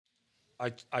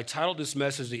I titled this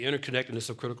message, The Interconnectedness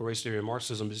of Critical Race Theory and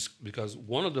Marxism, because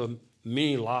one of the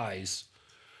many lies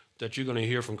that you're going to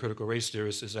hear from critical race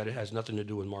theorists is that it has nothing to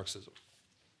do with Marxism.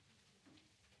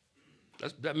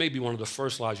 That may be one of the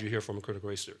first lies you hear from a critical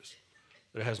race theorist,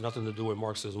 that it has nothing to do with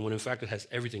Marxism, when in fact it has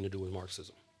everything to do with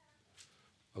Marxism.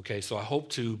 Okay, so I hope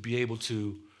to be able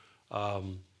to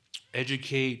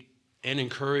educate and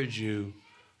encourage you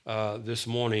this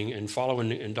morning and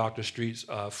following in Dr. Street's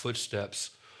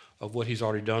footsteps of what he's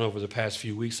already done over the past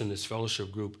few weeks in this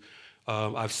fellowship group.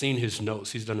 I've seen his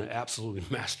notes. He's done an absolutely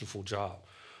masterful job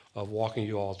of walking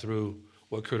you all through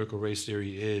what critical race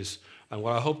theory is. And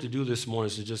what I hope to do this morning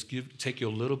is to just take you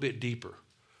a little bit deeper,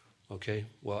 okay?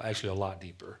 Well, actually a lot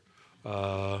deeper.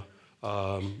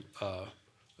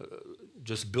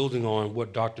 Just building on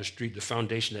what Dr. Street, the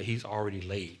foundation that he's already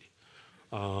laid.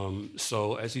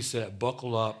 So as he said,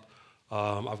 buckle up.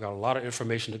 I've got a lot of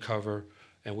information to cover,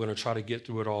 and we're going to try to get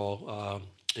through it all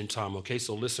in time, okay?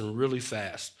 So listen really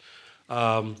fast.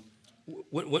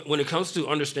 When it comes to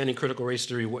understanding critical race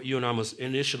theory, what you and I must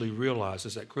initially realize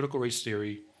is that critical race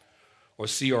theory, or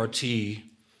CRT,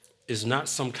 is not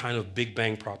some kind of Big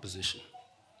Bang proposition,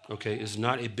 okay? It's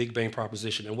not a Big Bang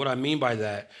proposition. And what I mean by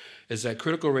that is that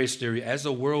critical race theory as a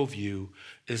worldview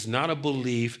is not a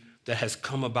belief that has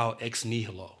come about ex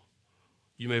nihilo.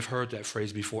 You may have heard that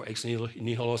phrase before. Ex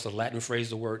nihilo is a Latin phrase.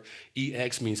 The word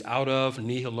ex means out of,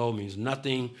 nihilo means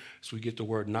nothing. So we get the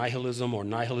word nihilism or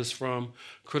nihilist from.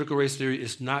 Critical race theory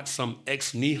is not some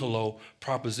ex nihilo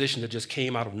proposition that just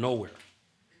came out of nowhere.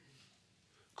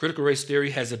 Critical race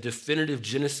theory has a definitive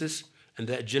genesis, and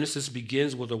that genesis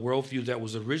begins with a worldview that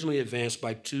was originally advanced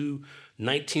by two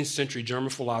 19th century German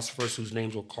philosophers whose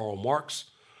names were Karl Marx.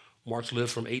 Marx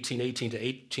lived from 1818 to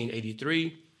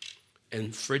 1883.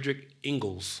 And Friedrich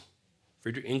Engels.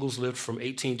 Friedrich Engels lived from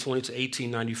 1820 to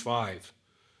 1895.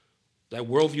 That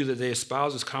worldview that they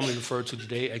espouse is commonly referred to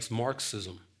today as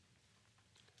Marxism.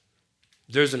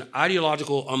 There's an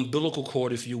ideological umbilical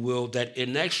cord, if you will, that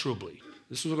inexorably,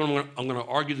 this is what I'm going to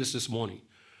argue this morning,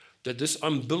 that this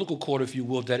umbilical cord, if you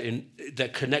will,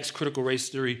 that connects critical race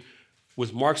theory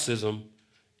with Marxism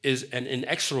is an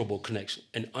inexorable connection,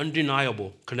 an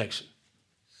undeniable connection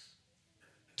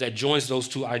that joins those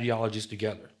two ideologies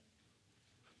together.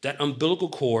 That umbilical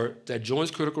cord that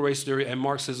joins critical race theory and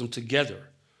Marxism together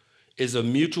is a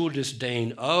mutual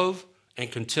disdain of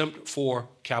and contempt for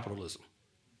capitalism.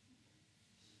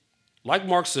 Like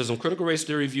Marxism, critical race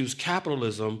theory views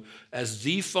capitalism as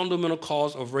the fundamental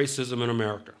cause of racism in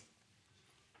America.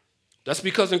 That's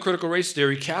because in critical race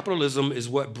theory, capitalism is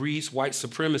what breeds white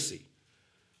supremacy.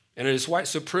 And it is white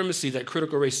supremacy that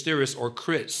critical race theorists, or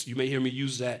crits, you may hear me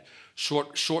use that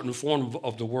shortened form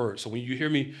of the word. So when you hear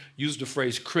me use the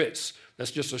phrase crits,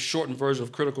 that's just a shortened version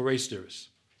of critical race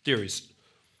theories.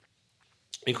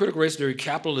 In critical race theory,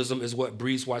 capitalism is what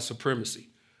breeds white supremacy.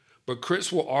 But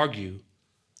crits will argue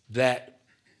that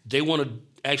they want to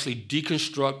actually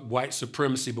deconstruct white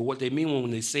supremacy, but what they mean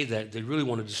when they say that, they really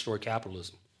want to destroy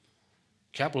capitalism.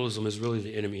 Capitalism is really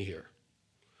the enemy here.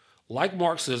 Like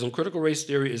Marxism, critical race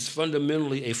theory is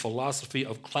fundamentally a philosophy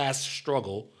of class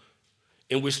struggle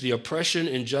in which the oppression,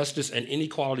 injustice, and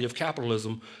inequality of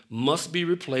capitalism must be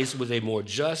replaced with a more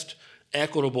just,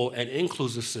 equitable, and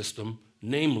inclusive system,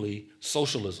 namely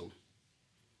socialism.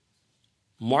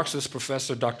 Marxist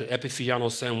professor Dr. Epifano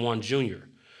San Juan Jr.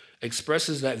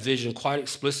 expresses that vision quite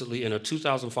explicitly in a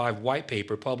 2005 white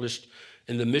paper published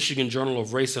in the Michigan Journal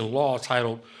of Race and Law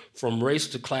titled From Race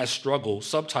to Class Struggle,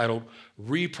 subtitled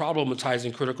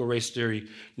Reproblematizing Critical Race Theory.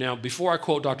 Now, before I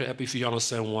quote Dr. Epifano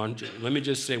San Juan, let me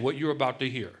just say what you're about to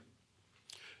hear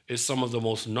is some of the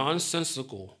most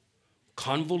nonsensical,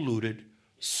 convoluted,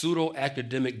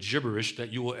 pseudo-academic gibberish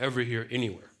that you will ever hear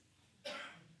anywhere.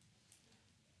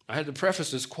 I had to preface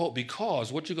this quote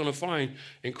because what you're going to find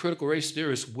in critical race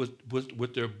theorists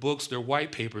with their books, their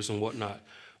white papers and whatnot,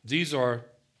 these are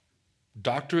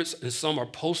doctorates and some are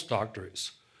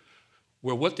postdoctorates,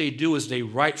 where what they do is they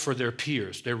write for their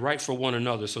peers. They write for one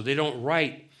another. So they don't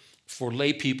write for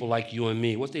lay people like you and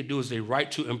me. What they do is they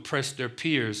write to impress their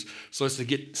peers so as to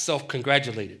get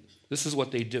self-congratulated. This is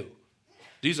what they do.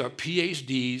 These are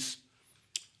PhDs,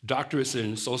 doctorates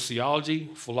in sociology,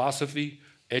 philosophy,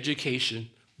 education,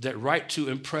 that write to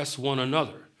impress one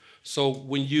another. So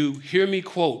when you hear me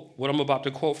quote what I'm about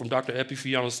to quote from Dr.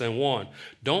 Epifano San Juan,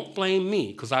 don't blame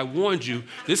me, because I warned you,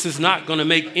 this is not going to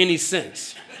make any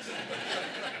sense.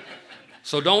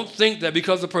 So don't think that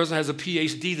because a person has a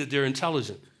PhD that they're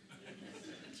intelligent.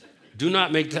 Do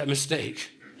not make that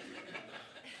mistake.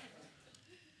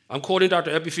 I'm quoting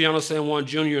Dr. Epifanio San Juan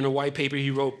Jr. in a white paper he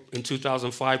wrote in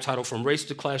 2005 titled From Race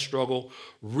to Class Struggle,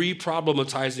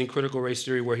 Reproblematizing Critical Race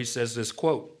Theory, where he says this,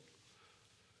 quote,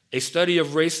 a study of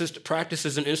racist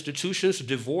practices and institutions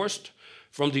divorced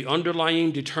from the underlying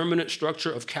determinate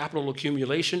structure of capital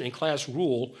accumulation and class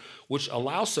rule, which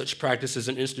allows such practices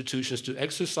and institutions to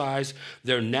exercise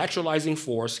their naturalizing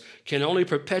force, can only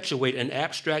perpetuate an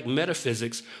abstract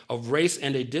metaphysics of race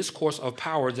and a discourse of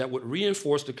power that would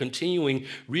reinforce the continuing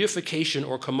reification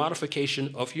or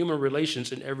commodification of human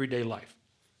relations in everyday life.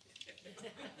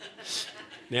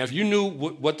 Now, if you knew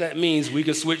what that means, we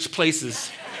could switch places.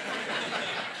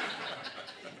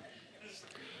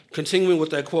 Continuing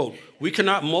with that quote, we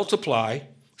cannot multiply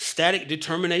static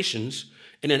determinations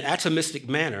in an atomistic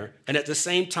manner and at the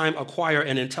same time acquire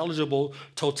an intelligible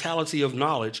totality of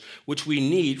knowledge which we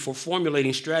need for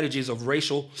formulating strategies of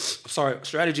radical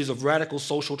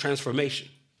social transformation.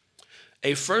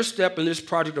 A first step in this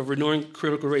project of renewing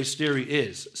critical race theory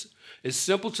is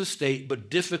simple to state but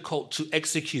difficult to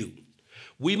execute.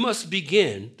 We must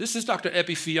begin, this is Dr.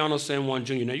 Epifanio San Juan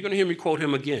Jr. Now you're going to hear me quote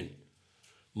him again.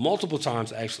 Multiple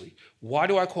times, actually. Why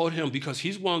do I quote him? Because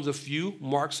he's one of the few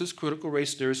Marxist critical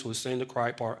race theorists who is saying the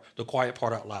quiet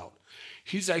part out loud.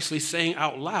 He's actually saying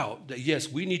out loud that, yes,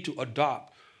 we need to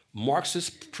adopt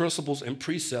Marxist principles and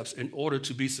precepts in order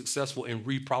to be successful in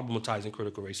reproblematizing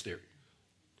critical race theory.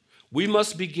 We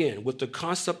must begin with the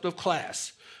concept of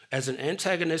class as an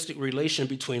antagonistic relation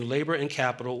between labor and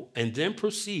capital, and then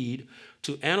proceed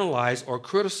to analyze or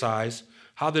criticize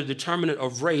how the determinant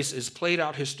of race is played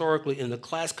out historically in the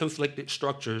class-conflicted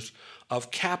structures of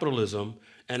capitalism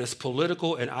and its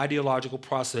political and ideological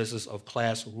processes of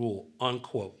class rule,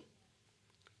 unquote.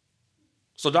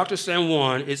 So Dr. San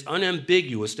Juan is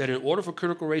unambiguous that in order for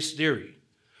critical race theory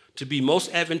to be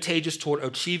most advantageous toward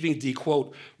achieving the,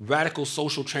 quote, radical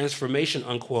social transformation,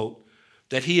 unquote,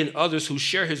 that he and others who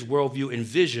share his worldview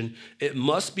envision, it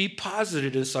must be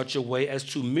posited in such a way as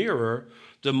to mirror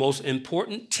the most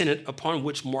important tenet upon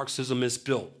which Marxism is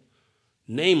built,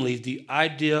 namely the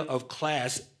idea of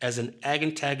class as an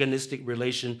antagonistic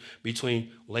relation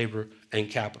between labor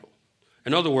and capital.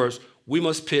 In other words, we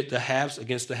must pit the haves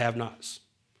against the have-nots,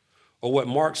 or what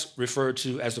Marx referred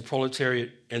to as the proletariat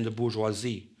and the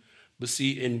bourgeoisie. But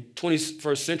see, in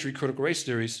 21st century critical race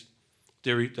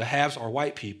theory, the haves are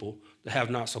white people, the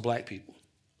have-nots are black people.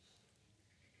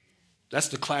 That's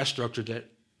the class structure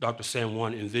that Dr. San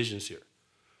Juan envisions here.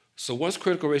 So once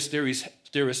critical race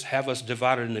theorists have us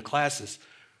divided into classes,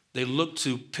 they look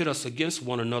to pit us against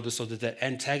one another so that that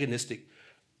antagonistic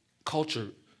culture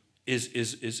is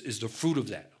the fruit of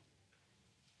that.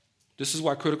 This is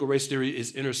why critical race theory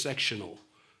is intersectional,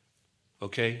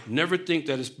 okay? Never think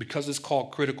that it's because it's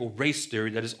called critical race theory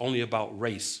that it's only about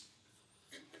race.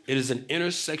 It is an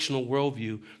intersectional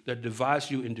worldview that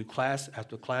divides you into class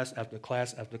after class after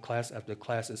class after class after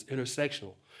class. It's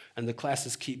intersectional. And the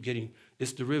classes keep getting,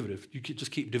 it's derivative. You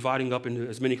just keep dividing up into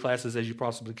as many classes as you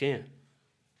possibly can.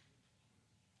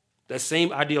 That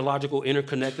same ideological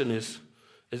interconnectedness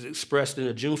is expressed in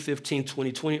a June 15,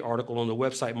 2020 article on the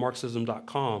website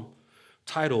Marxism.com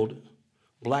titled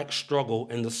Black Struggle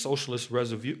and the Socialist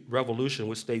Revolution,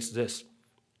 which states this,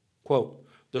 quote,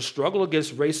 the struggle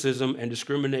against racism and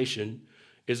discrimination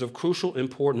is of crucial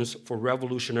importance for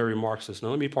revolutionary Marxists.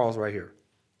 Now let me pause right here.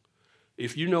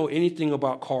 If you know anything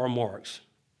about Karl Marx,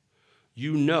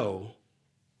 you know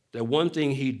that one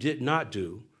thing he did not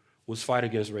do was fight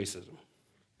against racism.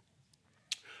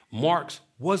 Marx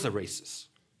was a racist.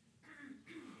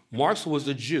 Marx was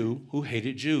a Jew who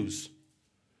hated Jews.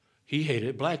 He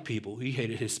hated black people. He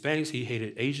hated Hispanics. He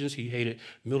hated Asians. He hated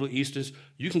Middle Easterns.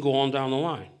 You can go on down the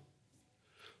line.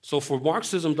 So for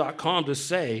Marxism.com to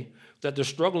say that the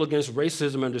struggle against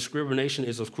racism and discrimination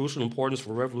is of crucial importance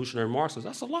for revolutionary Marxists,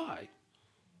 that's a lie.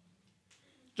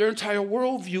 Their entire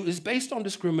worldview is based on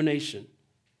discrimination.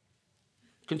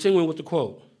 Continuing with the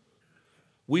quote,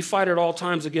 we fight at all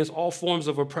times against all forms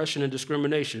of oppression and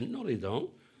discrimination. No, they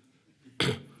don't.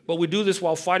 But we do this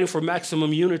while fighting for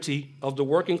maximum unity of the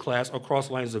working class across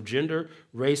lines of gender,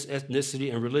 race,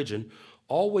 ethnicity, and religion,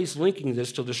 always linking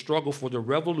this to the struggle for the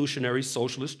revolutionary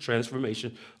socialist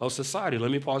transformation of society.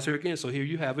 Let me pause here again. So here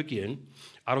you have again,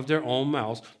 out of their own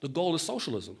mouths, the goal is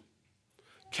socialism.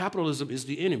 Capitalism is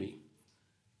the enemy.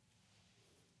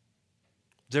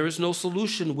 There is no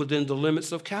solution within the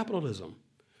limits of capitalism.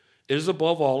 It is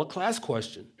above all a class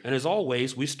question. And as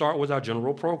always, we start with our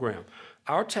general program.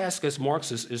 Our task as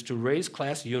Marxists is to raise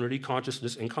class unity,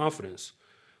 consciousness, and confidence.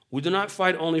 We do not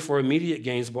fight only for immediate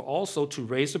gains, but also to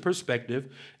raise the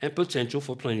perspective and potential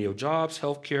for plenty of jobs,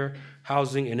 healthcare,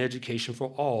 housing, and education for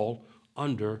all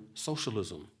under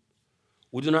socialism.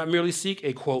 We do not merely seek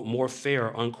a, quote, more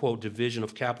fair, unquote, division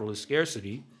of capitalist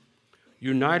scarcity.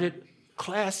 United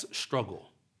class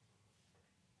struggle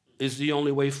is the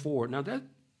only way forward. Now,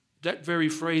 that very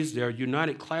phrase there,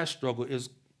 united class struggle, is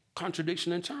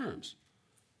contradiction in terms.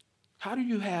 How do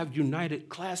you have united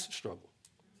class struggle?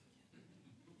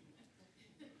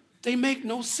 They make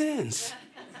no sense.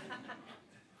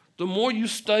 The more you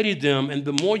study them and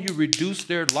the more you reduce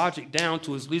their logic down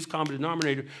to its least common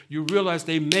denominator, you realize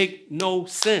they make no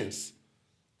sense.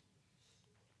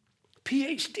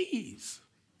 PhDs.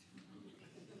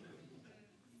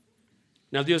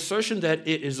 Now, the assertion that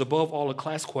it is above all a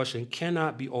class question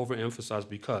cannot be overemphasized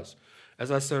because, as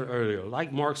I said earlier,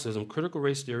 like Marxism, critical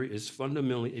race theory is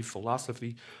fundamentally a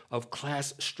philosophy of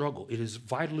class struggle. It is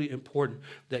vitally important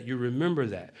that you remember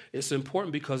that. It's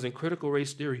important because in critical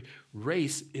race theory,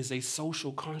 race is a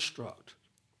social construct.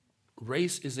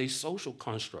 Race is a social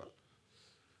construct.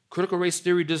 Critical race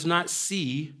theory does not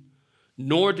see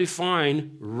nor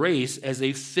define race as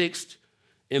a fixed,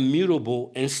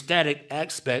 immutable, and static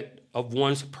aspect of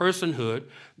one's personhood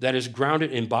that is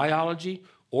grounded in biology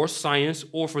or science,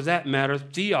 or for that matter,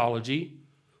 theology,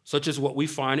 such as what we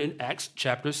find in Acts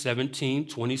chapter 17,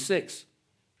 26.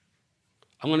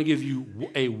 I'm going to give you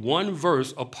a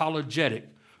one-verse apologetic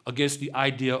against the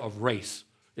idea of race.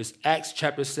 It's Acts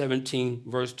chapter 17,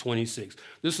 verse 26.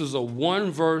 This is a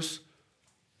one-verse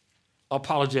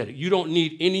apologetic. You don't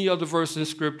need any other verse in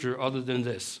Scripture other than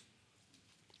this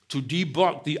to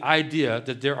debunk the idea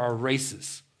that there are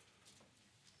races.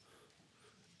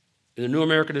 In the New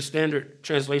American Standard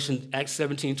Translation, Acts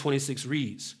 17:26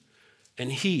 reads,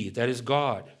 "And he, that is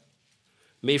God,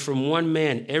 made from one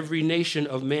man every nation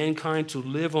of mankind to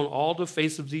live on all the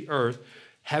face of the earth,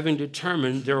 having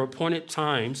determined their appointed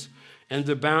times and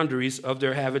the boundaries of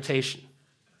their habitation.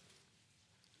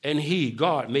 And he,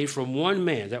 God, made from one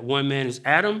man, that one man is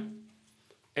Adam,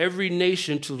 every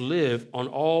nation to live on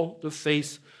all the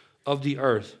face of the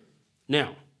earth."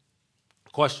 Now,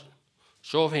 question,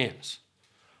 show of hands.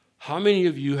 How many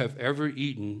of you have ever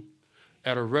eaten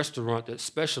at a restaurant that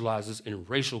specializes in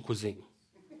racial cuisine?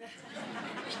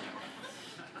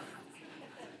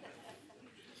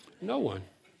 No one.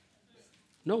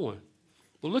 No one.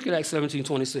 Well, look at Acts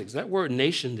 17:26. That word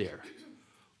nation there,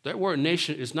 that word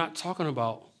nation is not talking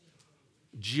about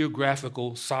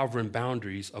geographical sovereign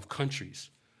boundaries of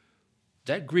countries.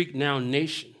 That Greek noun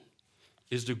nation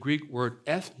is the Greek word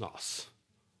ethnos.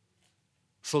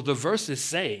 So the verse is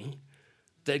saying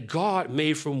that God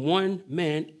made from one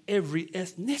man every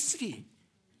ethnicity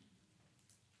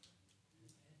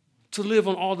to live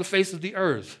on all the face of the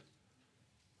earth.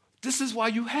 This is why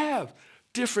you have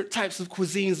different types of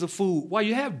cuisines of food, why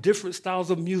you have different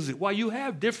styles of music, why you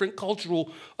have different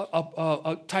cultural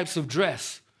types of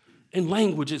dress and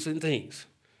languages and things.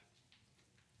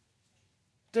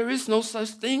 There is no such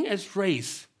thing as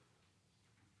race.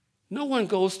 No one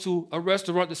goes to a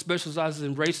restaurant that specializes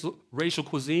in racial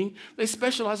cuisine. They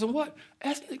specialize in what?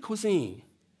 Ethnic cuisine.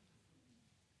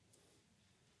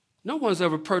 No one's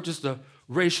ever purchased a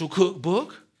racial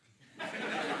cookbook.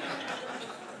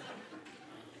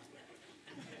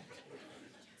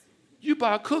 You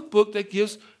buy a cookbook that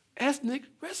gives ethnic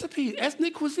recipes,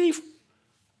 ethnic cuisine.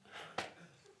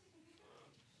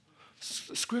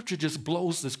 Scripture just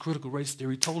blows this critical race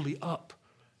theory totally up.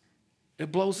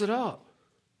 It blows it up.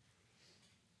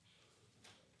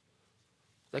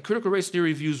 That critical race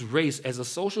theory views race as a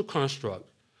social construct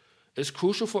is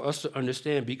crucial for us to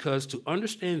understand, because to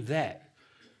understand that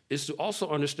is to also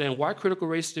understand why critical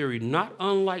race theory, not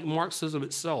unlike Marxism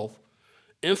itself,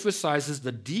 emphasizes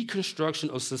the deconstruction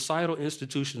of societal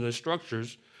institutions and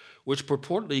structures which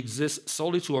purportedly exist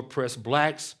solely to oppress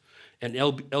blacks and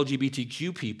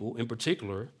LGBTQ people in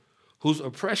particular, whose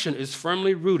oppression is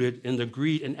firmly rooted in the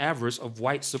greed and avarice of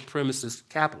white supremacist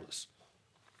capitalists.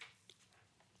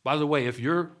 By the way, if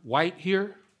you're white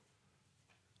here,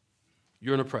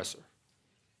 you're an oppressor.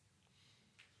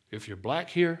 If you're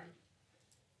black here,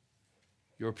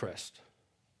 you're oppressed.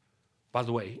 By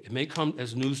the way, it may come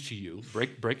as news to you,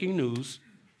 breaking news,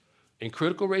 in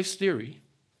critical race theory,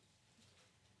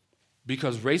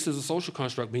 because race is a social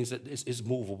construct means that it's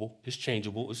movable, it's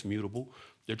changeable, it's mutable.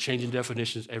 They're changing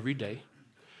definitions every day.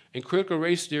 In critical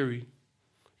race theory,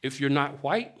 if you're not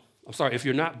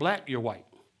black, you're white.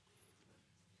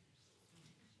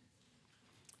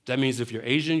 That means if you're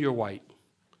Asian, you're white.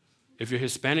 If you're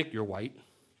Hispanic, you're white.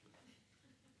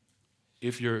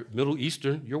 If you're Middle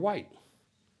Eastern, you're white.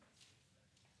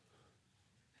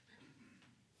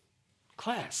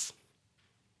 Class.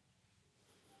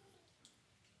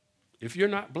 If you're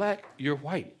not black, you're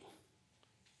white.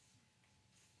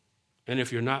 And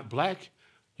if you're not black,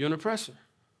 you're an oppressor.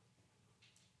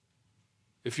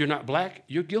 If you're not black,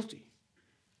 you're guilty.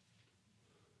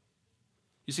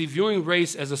 You see, viewing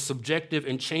race as a subjective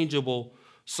and changeable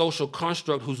social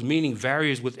construct whose meaning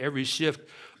varies with every shift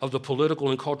of the political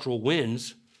and cultural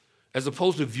winds, as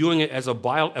opposed to viewing it as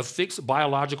a fixed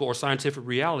biological or scientific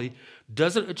reality,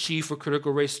 doesn't achieve for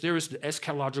critical race theorists the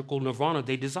eschatological nirvana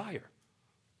they desire,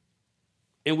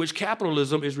 in which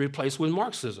capitalism is replaced with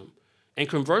Marxism, and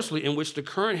conversely, in which the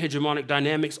current hegemonic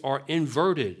dynamics are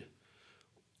inverted,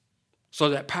 so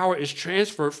that power is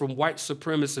transferred from white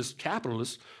supremacist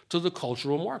capitalists to the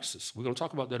cultural Marxists. We're going to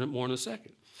talk about that more in a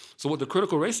second. So what the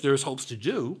critical race theorist hopes to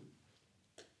do,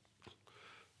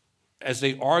 as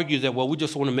they argue that, well, we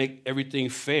just want to make everything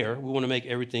fair, we want to make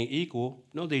everything equal.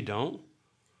 No, they don't.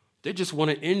 They just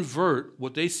want to invert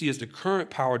what they see as the current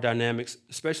power dynamics,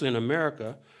 especially in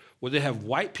America, where they have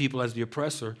white people as the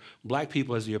oppressor, black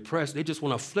people as the oppressed. They just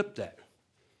want to flip that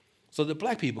so that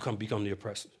black people become the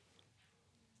oppressors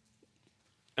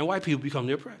and white people become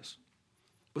the oppressed.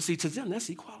 But see, to them, that's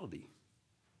equality.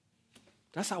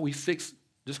 That's how we fix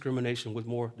discrimination with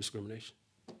more discrimination.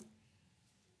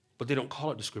 But they don't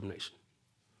call it discrimination.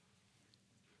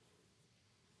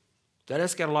 That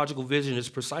eschatological vision is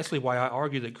precisely why I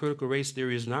argue that critical race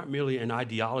theory is not merely an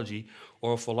ideology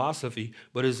or a philosophy,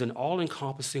 but is an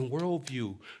all-encompassing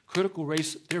worldview. Critical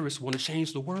race theorists want to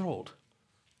change the world.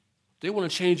 They want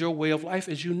to change your way of life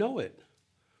as you know it.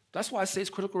 That's why I say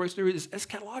critical race theory is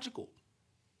eschatological.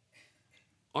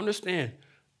 Understand,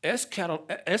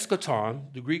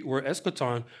 eschaton, the Greek word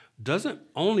eschaton, doesn't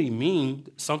only mean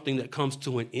something that comes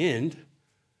to an end.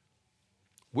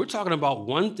 We're talking about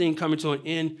one thing coming to an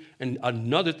end and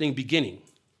another thing beginning.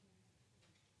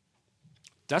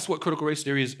 That's what critical race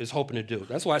theory is hoping to do.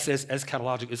 That's why it says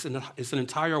eschatological. It's an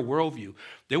entire worldview.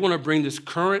 They want to bring this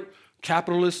current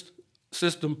capitalist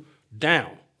system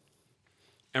down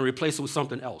and replace it with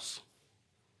something else.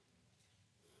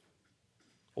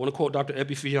 I want to quote Dr.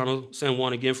 Epifanio San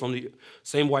Juan again from the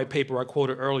same white paper I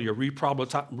quoted earlier,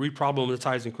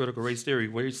 Reproblematizing Critical Race Theory,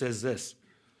 where he says this,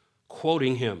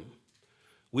 quoting him,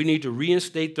 "We need to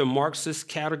reinstate the Marxist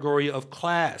category of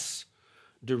class,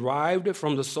 derived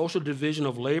from the social division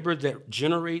of labor that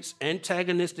generates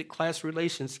antagonistic class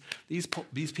relations."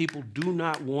 These people do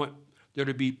not want there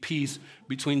to be peace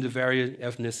between the various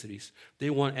ethnicities. They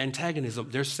want antagonism.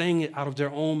 They're saying it out of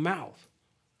their own mouth.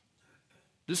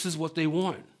 This is what they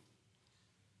want.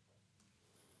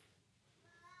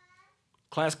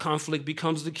 Class conflict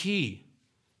becomes the key.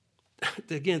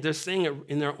 Again, they're saying it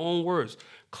in their own words.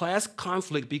 Class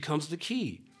conflict becomes the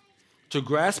key to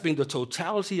grasping the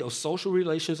totality of social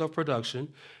relations of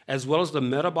production, as well as the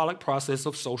metabolic process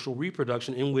of social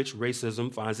reproduction in which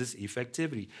racism finds its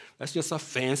effectivity. That's just a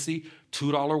fancy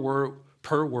 $2 word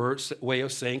per word way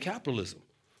of saying capitalism.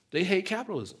 They hate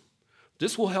capitalism.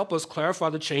 This will help us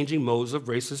clarify the changing modes of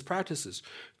racist practices.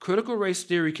 Critical race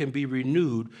theory can be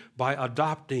renewed by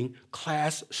adopting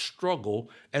class struggle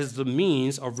as the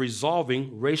means of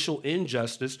resolving racial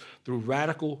injustice through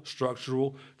radical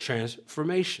structural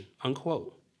transformation,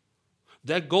 unquote.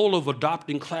 That goal of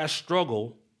adopting class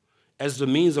struggle as the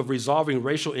means of resolving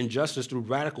racial injustice through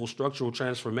radical structural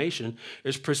transformation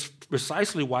is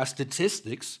precisely why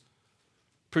statistics,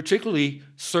 particularly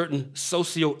certain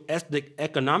socio-ethnic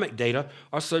economic data,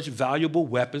 are such valuable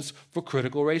weapons for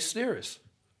critical race theorists.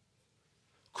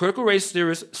 Critical race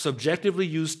theorists subjectively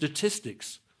use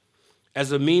statistics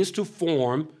as a means to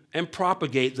form and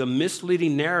propagate the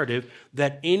misleading narrative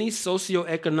that any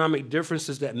socioeconomic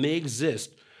differences that may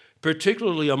exist,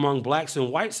 particularly among blacks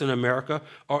and whites in America,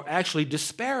 are actually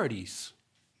disparities,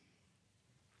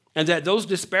 and that those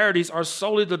disparities are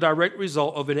solely the direct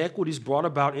result of inequities brought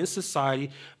about in society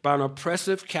by an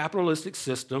oppressive capitalistic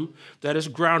system that is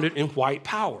grounded in white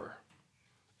power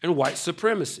and white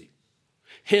supremacy.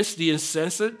 Hence the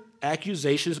insensate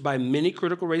accusations by many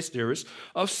critical race theorists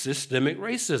of systemic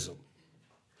racism.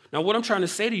 Now, what I'm trying to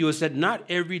say to you is that not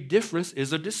every difference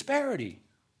is a disparity.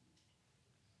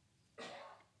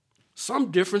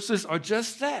 Some differences are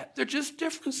just that. They're just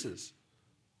differences.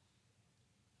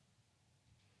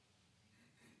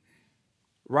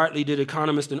 Rightly did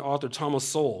economist and author Thomas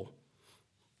Sowell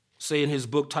say in his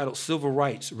book titled Civil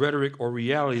Rights, Rhetoric or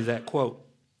Reality that, quote,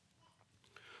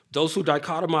 "Those who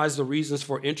dichotomize the reasons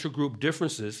for intergroup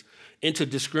differences into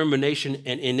discrimination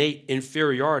and innate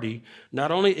inferiority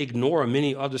not only ignore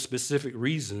many other specific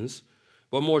reasons,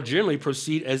 but more generally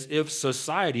proceed as if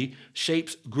society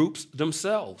shapes groups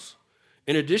themselves.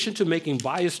 In addition to making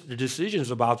biased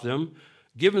decisions about them,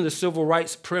 given the civil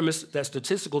rights premise that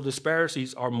statistical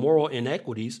disparities are moral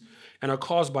inequities and are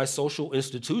caused by social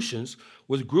institutions,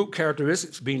 with group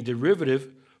characteristics being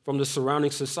derivative from the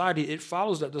surrounding society, it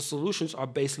follows that the solutions are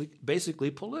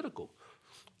basically political.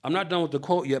 I'm not done with the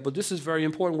quote yet, but this is very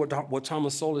important what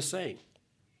Thomas Sowell is saying.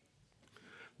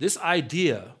 This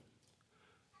idea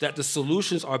that the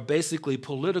solutions are basically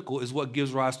political is what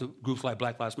gives rise to groups like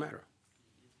Black Lives Matter.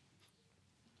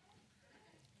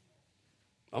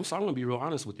 I'm going to be real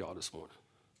honest with y'all this morning.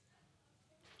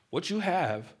 What you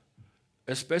have,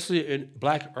 especially in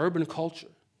Black urban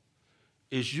culture,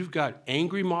 is you've got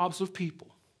angry mobs of people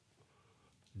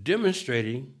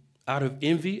demonstrating out of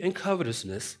envy and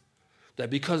covetousness that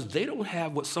because they don't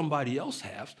have what somebody else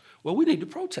has, well, we need to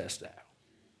protest that.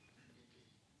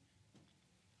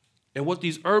 And what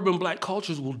these urban Black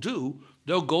cultures will do,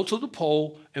 they'll go to the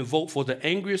poll and vote for the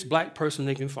angriest Black person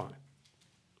they can find,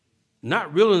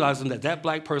 not realizing that that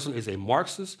Black person is a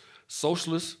Marxist,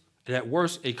 socialist, and at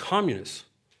worst, a communist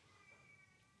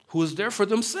who is there for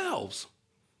themselves.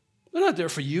 They're not there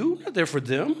for you, not there for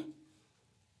them.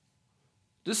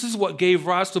 This is what gave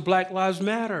rise to Black Lives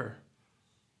Matter.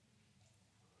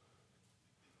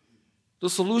 The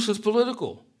solution is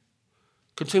political.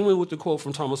 Continuing with the quote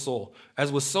from Thomas Sowell,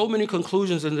 as with so many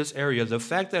conclusions in this area, the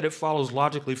fact that it follows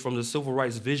logically from the civil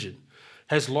rights vision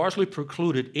has largely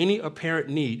precluded any apparent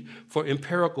need for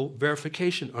empirical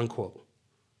verification, unquote.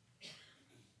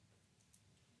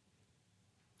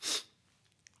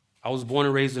 I was born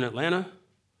and raised in Atlanta.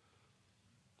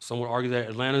 Some would argue that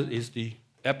Atlanta is the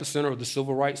epicenter of the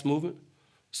civil rights movement,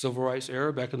 civil rights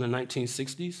era back in the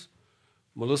 1960s.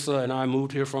 Melissa and I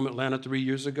moved here from Atlanta 3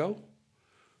 years ago.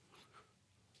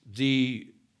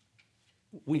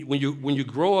 When you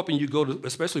grow up and you go to,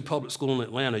 especially public school in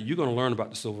Atlanta, you're going to learn about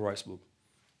the civil rights movement.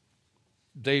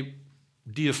 They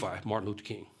deify Martin Luther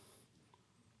King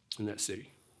in that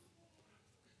city.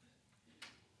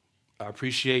 I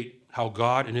appreciate how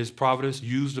God in his providence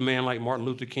used a man like Martin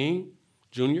Luther King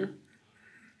Jr.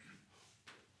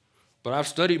 But I've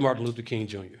studied Martin Luther King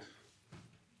Jr.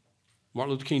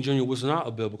 Martin Luther King Jr. was not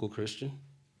a biblical Christian.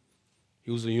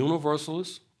 He was a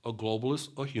universalist, a globalist,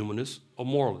 a humanist, a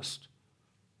moralist.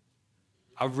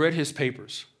 I've read his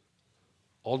papers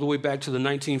all the way back to the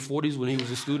 1940s when he was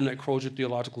a student at Crozer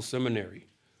Theological Seminary.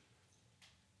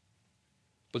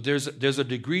 But there's a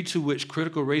degree to which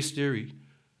critical race theory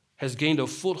has gained a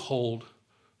foothold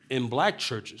in Black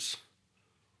churches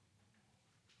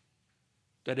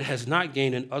that it has not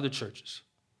gained in other churches.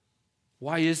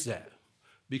 Why is that?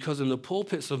 Because in the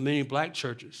pulpits of many Black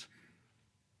churches,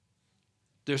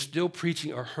 they're still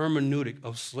preaching a hermeneutic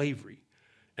of slavery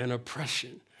and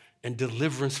oppression and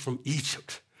deliverance from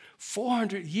Egypt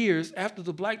 400 years after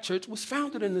the Black church was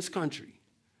founded in this country.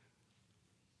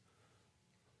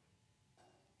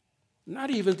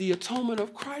 Not even the atonement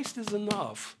of Christ is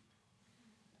enough,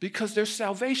 because their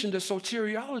salvation, their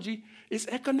soteriology, is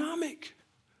economic.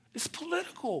 It's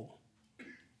political.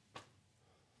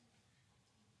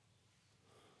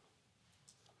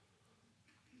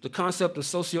 The concept of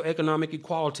socioeconomic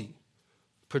equality,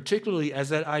 particularly as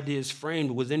that idea is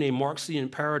framed within a Marxian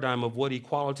paradigm of what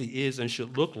equality is and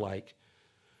should look like,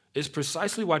 is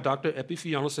precisely why Dr.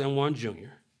 Epifanio San Juan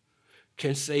Jr.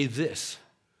 can say this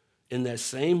in that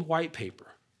same white paper,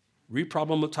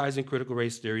 reproblematizing critical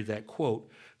race theory, that, quote,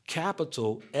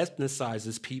 capital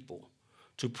ethnicizes people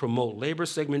to promote labor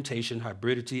segmentation,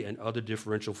 hybridity, and other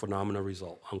differential phenomena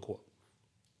result, unquote.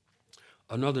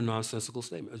 Another nonsensical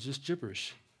statement. It's just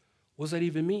gibberish. What does that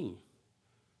even mean?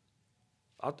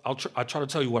 I'll try to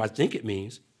tell you what I think it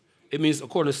means. It means,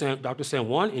 according to Dr. San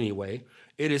Juan anyway,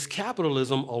 it is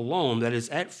capitalism alone that is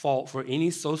at fault for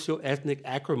any socio-ethnic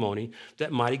acrimony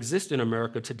that might exist in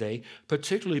America today,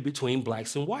 particularly between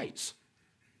Blacks and whites.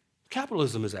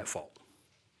 Capitalism is at fault.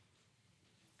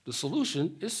 The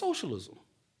solution is socialism.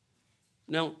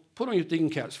 Now, put on your thinking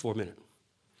caps for a minute.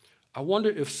 I wonder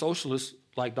if socialists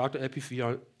like Dr.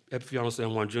 Epifanio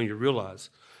San Juan Jr. realize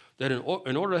that in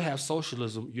order to have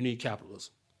socialism, you need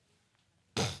capitalism.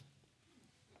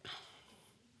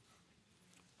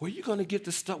 Where are you going to get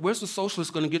this stuff? Where's the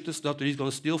socialist going to get this stuff that he's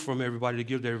going to steal from everybody to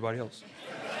give to everybody else?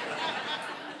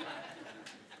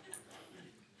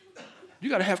 You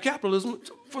got to have capitalism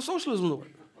for socialism to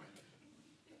work.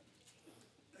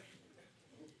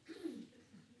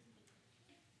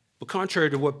 But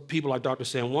contrary to what people like Dr.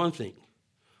 San Juan think,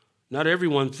 not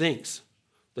everyone thinks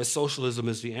that socialism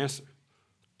is the answer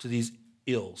to these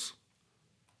ills.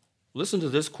 Listen to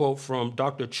this quote from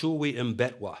Dr. Chiwetel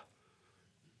Mbetwa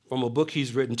from a book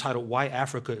he's written titled Why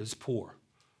Africa is Poor,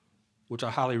 which I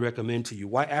highly recommend to you.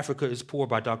 Why Africa is Poor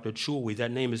by Dr. Chiwetel.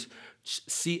 That name is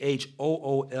Choolwe.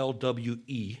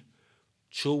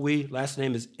 Chiwetel, last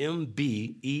name is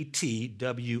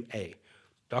Mbetwa.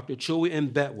 Dr. Chui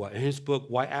Mbetwa, in his book,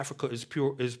 Why Africa is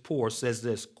Poor, says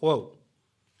this, quote,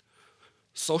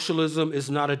 socialism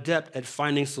is not adept at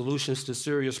finding solutions to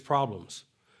serious problems.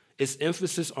 Its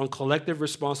emphasis on collective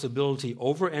responsibility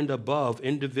over and above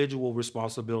individual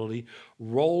responsibility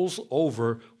rolls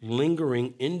over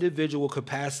lingering individual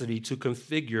capacity to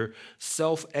configure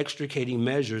self-extricating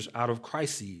measures out of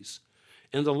crises.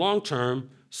 In the long term,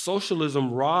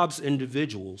 socialism robs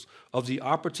individuals of the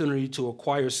opportunity to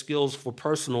acquire skills for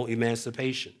personal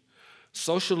emancipation.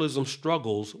 Socialism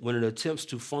struggles when it attempts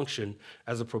to function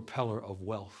as a propeller of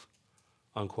wealth,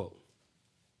 unquote.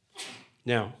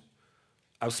 Now,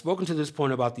 I've spoken to this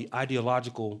point about the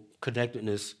ideological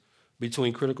connectedness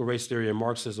between critical race theory and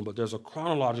Marxism, but there's a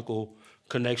chronological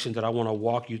connection that I want to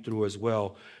walk you through as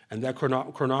well. And that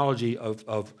chronology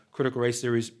of critical race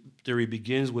theory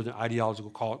begins with an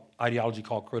ideology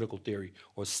called critical theory,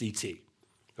 or CT,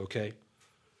 okay?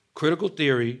 Critical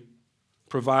theory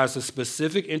provides a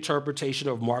specific interpretation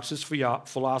of Marxist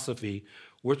philosophy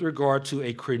with regard to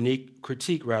a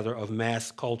critique of mass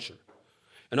culture.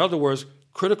 In other words,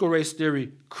 critical race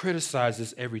theory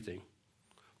criticizes everything.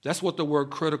 That's what the word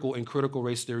critical in critical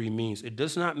race theory means. It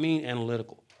does not mean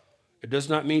analytical. It does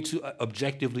not mean to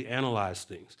objectively analyze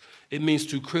things. It means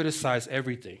to criticize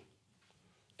everything.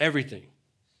 Everything.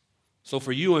 So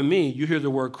for you and me, you hear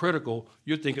the word critical,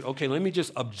 you're thinking, okay, let me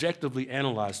just objectively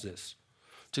analyze this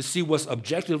to see what's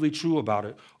objectively true about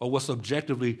it or what's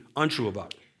objectively untrue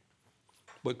about it.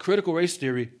 But critical race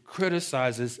theory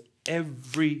criticizes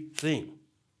everything.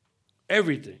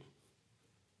 Everything.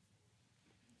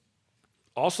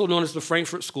 Also known as the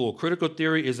Frankfurt School, critical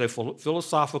theory is a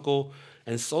philosophical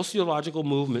and sociological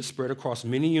movement spread across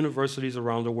many universities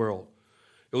around the world.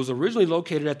 It was originally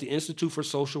located at the Institute for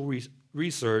Social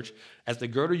Research at the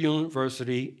Goethe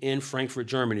University in Frankfurt,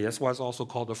 Germany. That's why it's also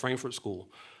called the Frankfurt School,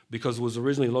 because it was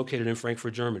originally located in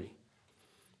Frankfurt, Germany.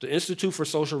 The Institute for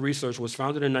Social Research was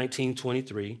founded in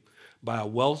 1923 by a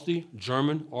wealthy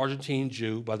German-Argentine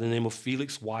Jew by the name of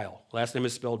Felix Weil. Last name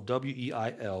is spelled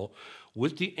W-E-I-L,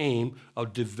 with the aim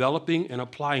of developing and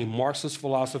applying Marxist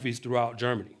philosophies throughout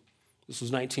Germany. This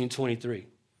was 1923.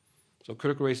 So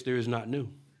critical race theory is not new.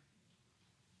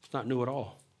 It's not new at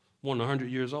all. More than 100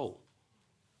 years old.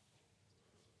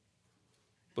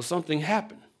 But something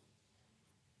happened.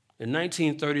 In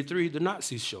 1933, the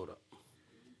Nazis showed up.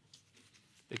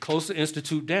 They closed the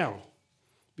Institute down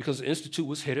because the Institute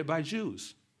was headed by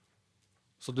Jews.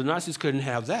 So the Nazis couldn't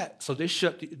have that, so they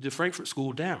shut the Frankfurt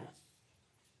School down.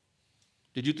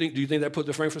 Do you think that put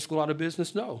the Frankfurt School out of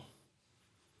business? No.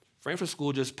 Frankfurt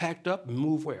School just packed up and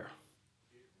moved where?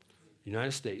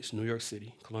 United States, New York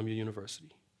City, Columbia University.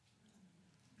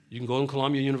 You can go on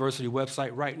Columbia University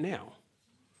website right now,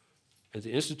 and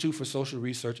the Institute for Social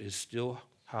Research is still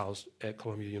housed at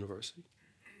Columbia University.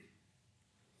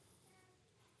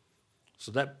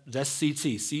 So that's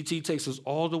CT. CT takes us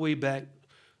all the way back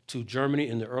to Germany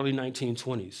in the early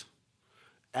 1920s.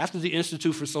 After the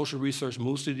Institute for Social Research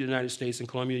moves to the United States and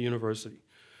Columbia University,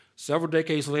 several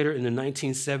decades later in the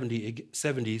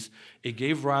 1970s, it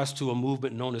gave rise to a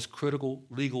movement known as Critical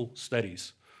Legal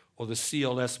Studies, or the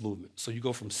CLS movement. So you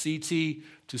go from CT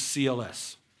to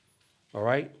CLS, all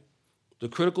right? The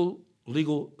Critical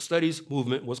Legal Studies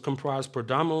movement was comprised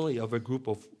predominantly of a group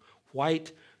of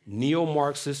white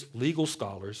neo-Marxist legal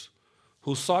scholars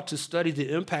who sought to study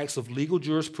the impacts of legal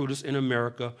jurisprudence in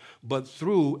America, but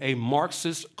through a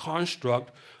Marxist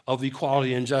construct of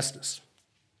equality and justice.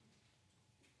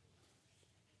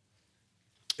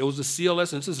 It was the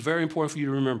CLS, and this is very important for you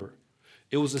to remember.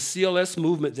 It was the CLS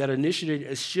movement that initiated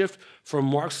a shift from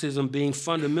Marxism being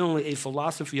fundamentally a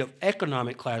philosophy of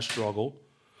economic class struggle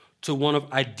to one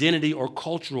of identity or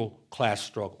cultural class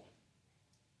struggle.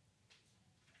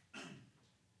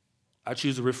 I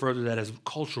choose to refer to that as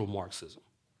cultural Marxism.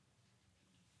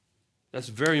 That's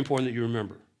very important that you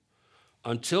remember.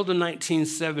 Until the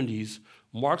 1970s,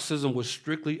 Marxism was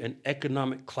strictly an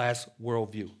economic class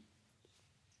worldview.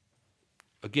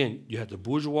 Again, you had the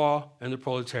bourgeois and the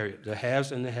proletariat, the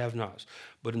haves and the have-nots.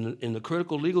 But in the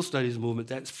critical legal studies movement,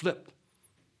 that's flipped.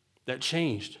 That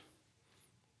changed.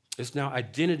 It's now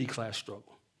identity class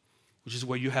struggle, which is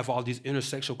where you have all these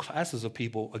intersectional classes of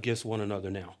people against one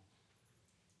another now.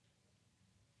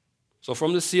 So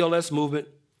from the CLS movement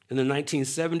in the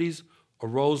 1970s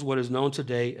arose what is known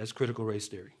today as critical race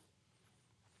theory.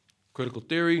 Critical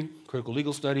theory, critical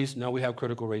legal studies, now we have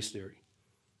critical race theory.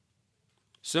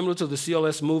 Similar to the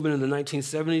CLS movement in the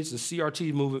 1970s, the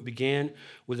CRT movement began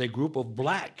with a group of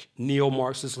black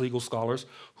neo-Marxist legal scholars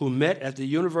who met at the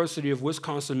University of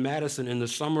Wisconsin-Madison in the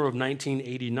summer of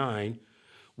 1989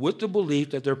 with the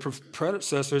belief that their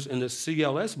predecessors in the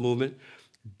CLS movement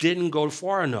didn't go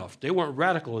far enough. They weren't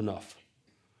radical enough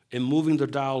in moving the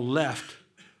dial left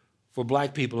for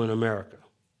black people in America.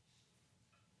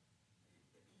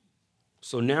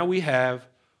 So now we have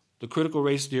the critical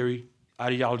race theory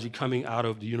ideology coming out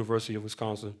of the University of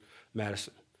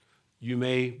Wisconsin-Madison. You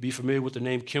may be familiar with the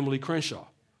name Kimberly Crenshaw,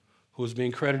 who is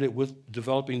being credited with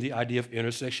developing the idea of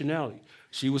intersectionality.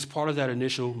 She was part of that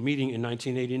initial meeting in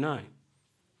 1989.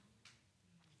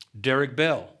 Derek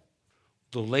Bell,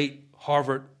 the late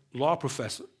Harvard law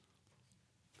professor,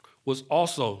 was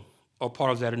also a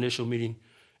part of that initial meeting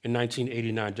in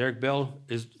 1989. Derek Bell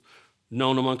is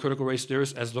known among critical race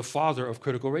theorists as the father of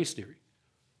critical race theory.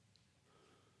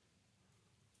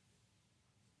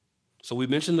 So we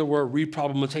mentioned the word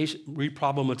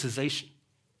reproblematization.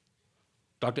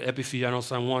 Dr. Epifano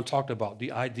San Juan talked about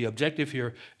the objective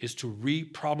here is to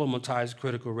reproblematize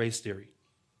critical race theory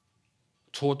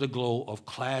toward the goal of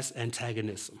class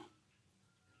antagonism.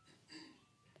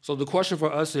 So the question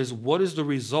for us is, what is the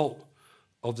result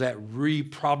of that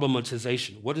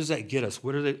reproblematization? What does that get us?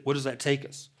 What does that take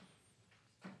us?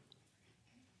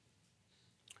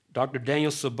 Dr.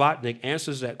 Daniel Subotnick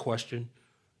answers that question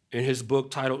in his book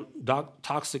titled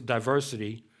Toxic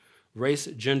Diversity, Race,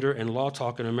 Gender, and Law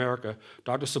Talk in America.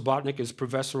 Dr. Subotnick is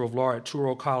professor of law at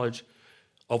Touro College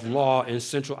of Law in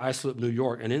Central Islip, New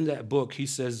York. And in that book, he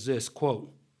says this,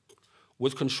 quote,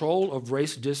 "With control of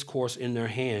race discourse in their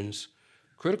hands,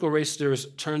 critical race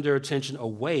theorists turn their attention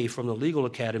away from the legal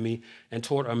academy and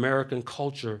toward American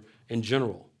culture in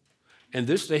general. And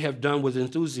this they have done with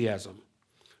enthusiasm,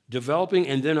 developing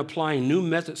and then applying new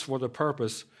methods for the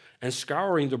purpose and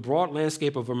scouring the broad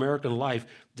landscape of American life.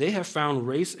 They have found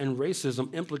race and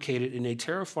racism implicated in a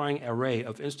terrifying array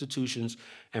of institutions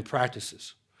and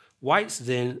practices. Whites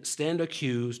then stand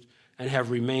accused and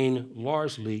have remained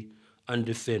largely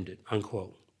undefended,"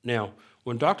 unquote. Now,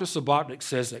 when Dr. Subotnick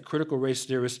says that critical race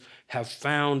theorists have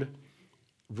found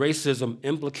racism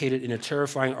implicated in a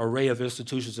terrifying array of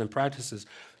institutions and practices,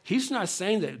 he's not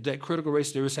saying that critical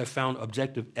race theorists have found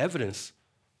objective evidence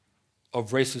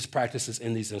of racist practices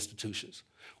in these institutions.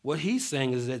 What he's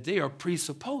saying is that they are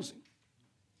presupposing.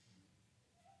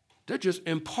 They're just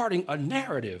imparting a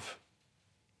narrative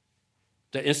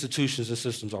that institutions and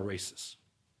systems are racist.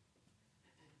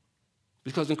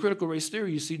 Because in critical race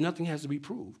theory, you see, nothing has to be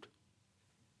proved.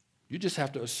 You just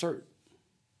have to assert.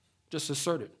 Just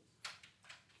assert it.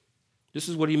 This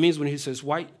is what he means when he says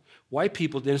white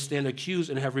people then stand accused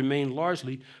and have remained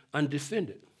largely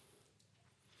undefended.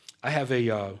 I have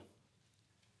a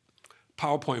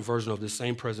PowerPoint version of this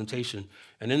same presentation,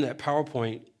 and in that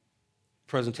PowerPoint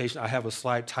presentation, I have a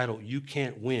slide titled, "You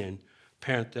Can't Win,"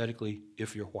 parenthetically,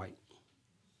 if you're white.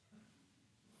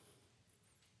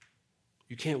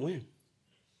 You can't win.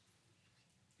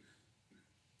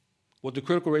 What the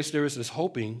critical race theorist is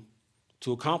hoping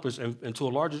to accomplish, and to a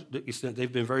large extent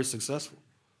they've been very successful,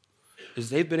 is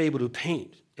they've been able to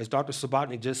paint, as Dr.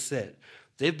 Subotnick just said,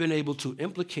 they've been able to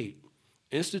implicate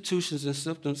institutions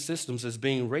and systems as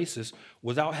being racist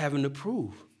without having to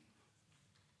prove.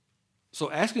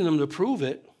 So asking them to prove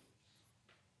it,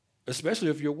 especially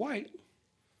if you're white,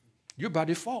 you're by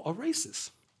default a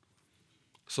racist.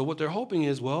 So what they're hoping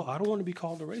is, well, I don't want to be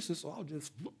called a racist, so I'll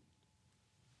just...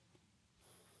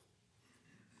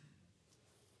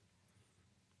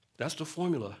 That's the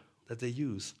formula that they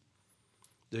use.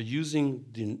 They're using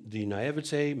the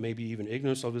naivete, maybe even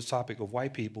ignorance of this topic of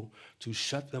white people to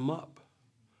shut them up.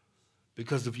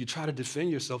 Because if you try to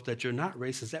defend yourself that you're not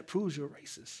racist, that proves you're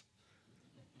racist.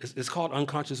 It's called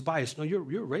unconscious bias. No, you're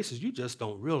racist. You just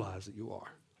don't realize that you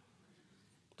are.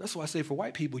 That's why I say for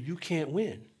white people, you can't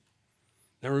win.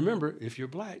 Now remember, if you're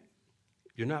black,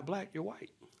 you're not black, you're white.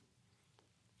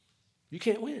 You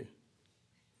can't win.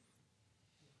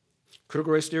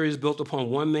 Critical race theory is built upon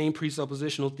one main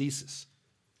presuppositional thesis,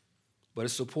 but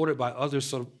it's supported by other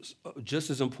just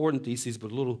as important theses,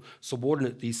 but little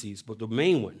subordinate theses. But the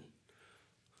main one,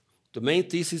 the main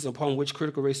thesis upon which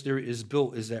critical race theory is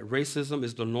built is that racism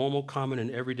is the normal, common,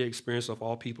 and everyday experience of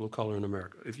all people of color in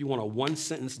America. If you want a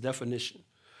one-sentence definition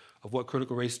of what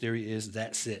critical race theory is,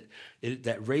 that's it.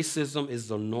 That racism is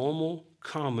the normal,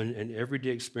 common, and everyday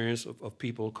experience of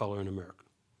people of color in America.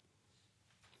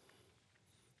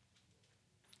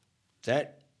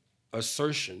 That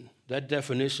assertion, that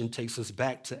definition takes us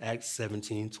back to Acts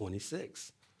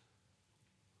 17:26,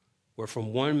 where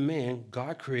from one man,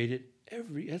 God created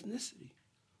every ethnicity.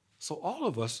 So all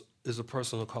of us is a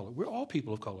person of color. We're all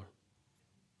people of color.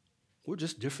 We're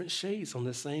just different shades on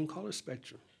the same color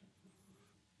spectrum.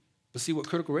 But see what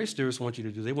critical race theorists want you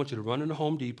to do. They want you to run into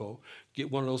Home Depot,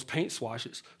 get one of those paint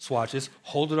swatches,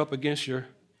 hold it up against your...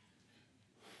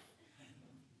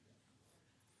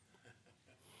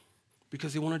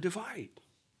 because they want to divide.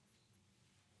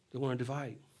 They want to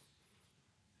divide.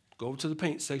 Go over to the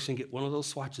paint section, get one of those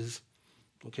swatches.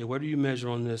 Okay, what do you measure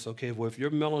on this? Okay, well, if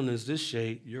your melanin is this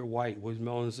shade, you're white. Well, if your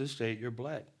melanin is this shade, you're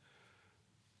black.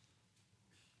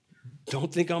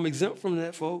 Don't think I'm exempt from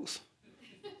that, folks.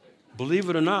 Believe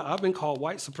it or not, I've been called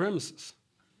white supremacist.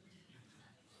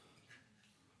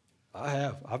 I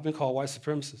have. I've been called white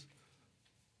supremacist.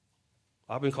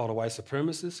 I've been called a white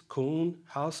supremacist, coon,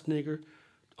 house nigger,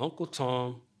 Uncle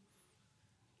Tom,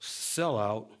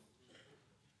 sellout.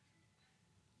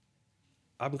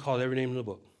 I've been called every name in the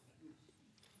book.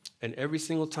 And every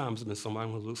single time it's been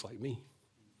somebody who looks like me.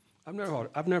 I've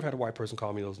never had a white person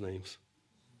call me those names.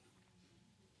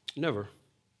 Never.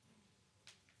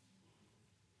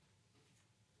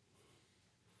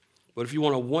 But if you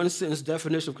want a one-sentence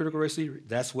definition of critical race theory,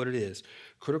 that's what it is.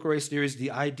 Critical race theory is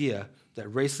the idea that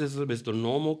racism is the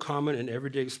normal, common, and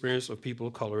everyday experience of people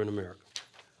of color in America.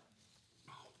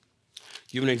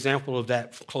 Give an example of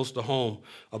that close to home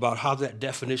about how that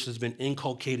definition has been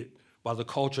inculcated by the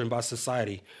culture and by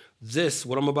society. This,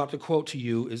 what I'm about to quote to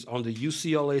you, is on the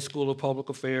UCLA School of Public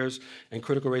Affairs and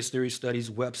Critical Race Theory Studies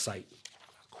website.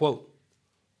 Quote,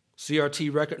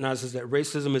 CRT recognizes that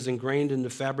racism is ingrained in the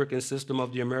fabric and system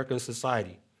of the American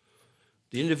society.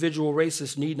 The individual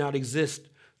racist need not exist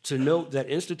to note that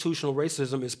institutional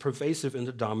racism is pervasive in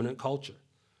the dominant culture.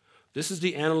 This is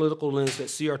the analytical lens that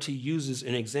CRT uses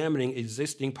in examining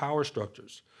existing power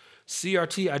structures.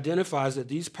 CRT identifies that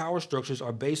these power structures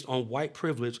are based on white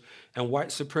privilege and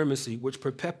white supremacy, which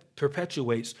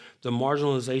perpetuates the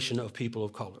marginalization of people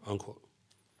of color, unquote.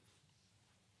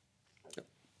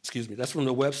 Excuse me, that's from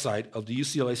the website of the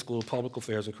UCLA School of Public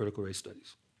Affairs and Critical Race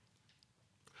Studies.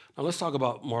 Now let's talk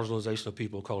about marginalization of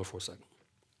people of color for a second.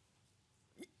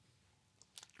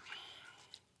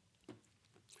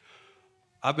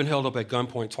 I've been held up at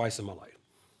gunpoint twice in my life.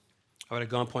 I've had a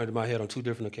gun pointed to my head on 2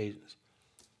 different occasions.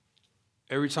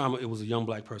 Every time it was a young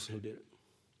black person who did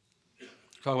it.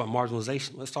 Talk about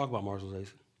marginalization. Let's talk about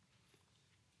marginalization.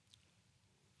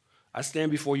 I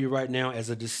stand before you right now as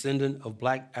a descendant of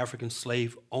black African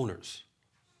slave owners.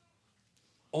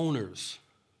 Owners.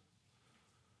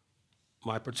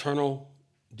 My paternal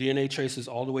DNA traces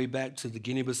all the way back to the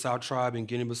Guinea-Bissau tribe in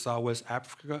Guinea-Bissau, West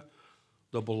Africa,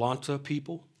 the Balanta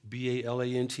people,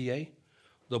 B-A-L-A-N-T-A.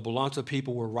 The Balanta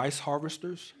people were rice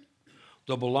harvesters.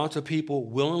 The Balanta people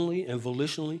willingly and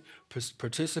volitionally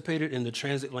participated in the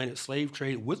transatlantic slave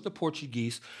trade with the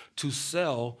Portuguese to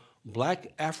sell black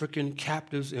African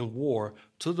captives in war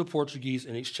to the Portuguese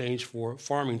in exchange for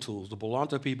farming tools. The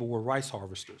Balanta people were rice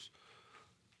harvesters.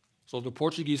 So the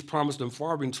Portuguese promised them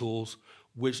farming tools,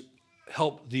 which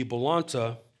helped the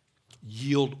Balanta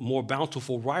yield more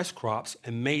bountiful rice crops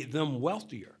and made them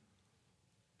wealthier.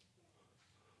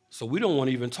 So we don't want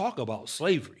to even talk about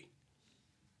slavery.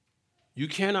 You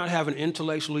cannot have an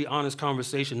intellectually honest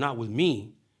conversation, not with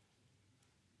me,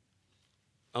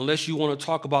 unless you want to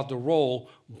talk about the role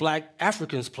black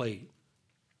Africans played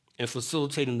in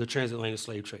facilitating the transatlantic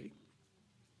slave trade.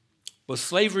 But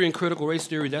slavery and critical race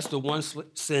theory, that's the one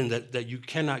sin that you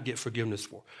cannot get forgiveness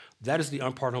for. That is the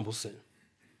unpardonable sin.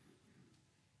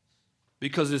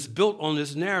 Because it's built on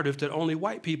this narrative that only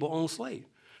white people own slaves.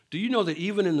 Do you know that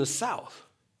even in the South,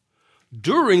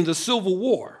 during the Civil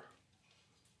War,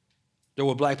 there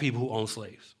were black people who owned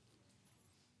slaves?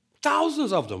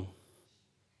 Thousands of them.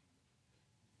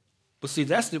 But see,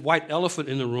 that's the white elephant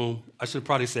in the room. I should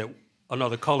probably say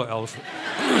another color elephant.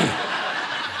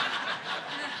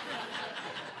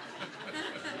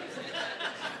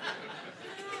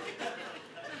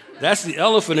 That's the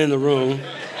elephant in the room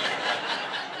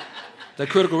that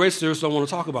critical race theorists don't want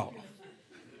to talk about.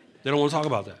 They don't want to talk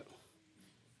about that.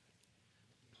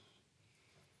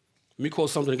 Let me quote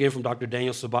something again from Dr.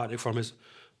 Daniel Subotnick from his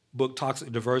book,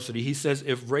 Toxic Diversity. He says,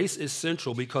 if race is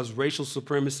central because racial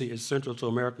supremacy is central to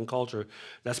American culture,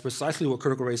 that's precisely what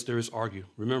critical race theorists argue.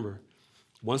 Remember,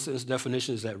 one sentence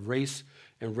definition is that race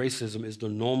and racism is the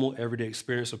normal everyday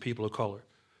experience of people of color.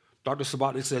 Dr.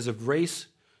 Subotnick says, if race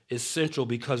is central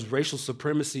because racial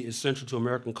supremacy is central to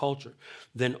American culture,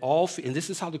 then and this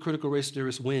is how the critical race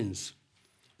theorist wins.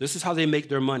 This is how they make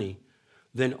their money.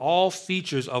 Then all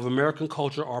features of American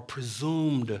culture are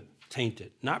presumed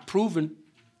tainted. Not proven,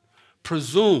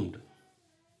 presumed.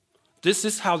 This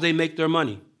is how they make their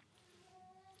money.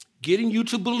 Getting you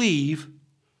to believe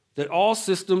that all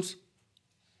systems,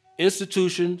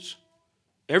 institutions,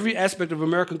 every aspect of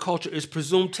American culture is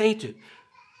presumed tainted.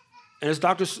 And as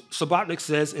Dr. Subotnick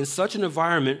says, in such an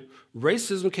environment,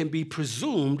 racism can be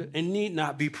presumed and need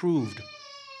not be proved.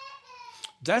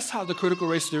 That's how the critical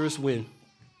race theorists win.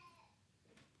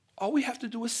 All we have to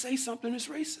do is say something is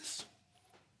racist.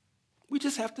 We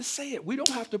just have to say it. We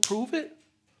don't have to prove it.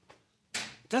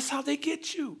 That's how they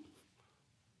get you.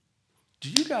 Do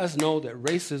you guys know that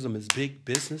racism is big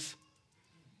business?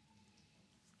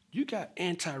 You got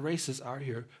anti-racists out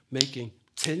here making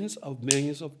tens of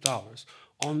millions of dollars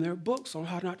on their books on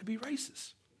how not to be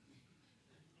racist.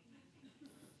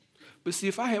 But see,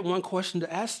 if I had one question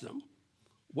to ask them,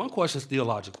 one question is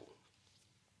theological.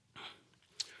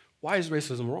 Why is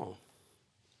racism wrong?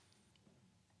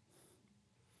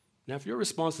 Now, if your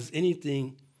response is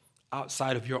anything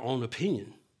outside of your own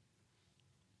opinion,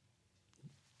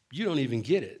 you don't even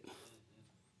get it.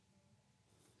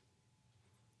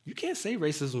 You can't say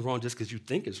racism is wrong just because you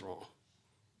think it's wrong.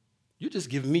 You're just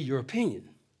giving me your opinion.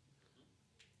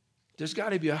 There's got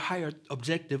to be a higher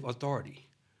objective authority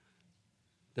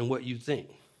than what you think.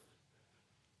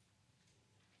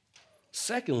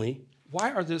 Secondly,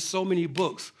 why are there so many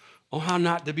books on how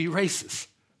not to be racist?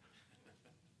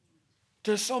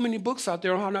 There's so many books out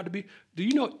there on how not to be. Do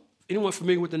you know anyone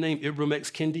familiar with the name Ibram X.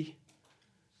 Kendi?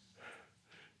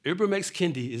 Ibram X.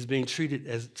 Kendi is being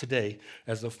treated today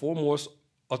as the foremost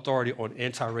authority on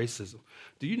anti-racism.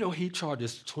 Do you know he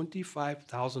charges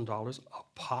 $25,000 a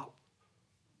pop?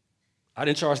 I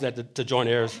didn't charge that to join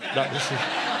heirs.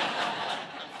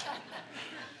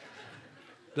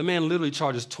 The man literally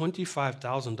charges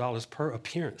 $25,000 per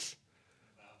appearance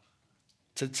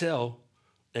to tell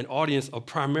an audience of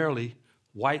primarily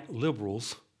white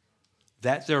liberals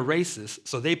that they're racist,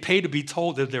 so they pay to be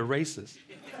told that they're racist.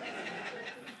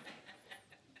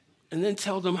 And then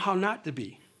tell them how not to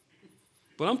be.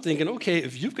 But I'm thinking, okay,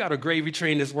 if you've got a gravy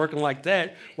train that's working like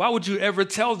that, why would you ever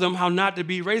tell them how not to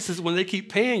be racist when they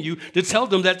keep paying you to tell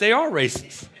them that they are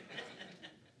racist?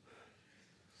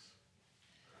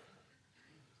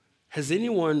 Has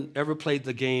anyone ever played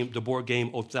the board game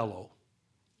Othello?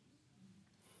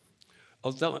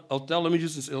 Othello, let me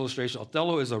use this illustration.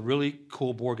 Othello is a really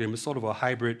cool board game. It's sort of a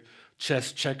hybrid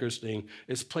chess checkers thing.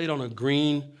 It's played on a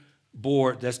green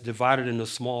board that's divided into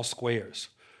small squares.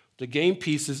 The game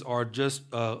pieces are just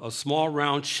a small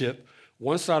round chip.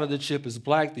 One side of the chip is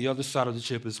black, the other side of the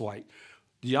chip is white.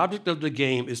 The object of the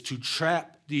game is to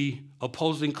trap the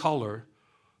opposing color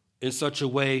in such a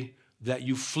way that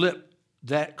you flip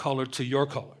that color to your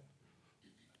color.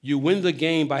 You win the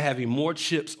game by having more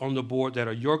chips on the board that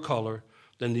are your color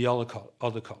than the other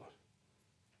color.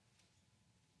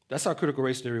 That's how critical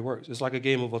race theory works. It's like a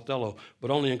game of Othello,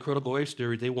 but only in critical race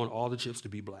theory, they want all the chips to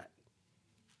be black.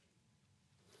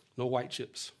 No white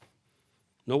chips.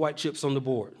 No white chips on the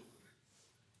board.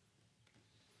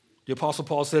 The Apostle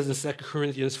Paul says in 2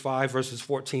 Corinthians 5, verses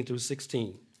 14 through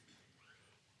 16,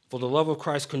 "For the love of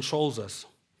Christ controls us,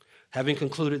 having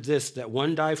concluded this, that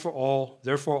one died for all,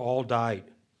 therefore all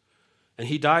died. And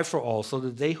he died for all, so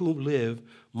that they who live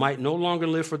might no longer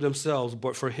live for themselves,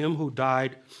 but for him who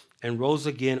died and rose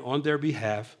again on their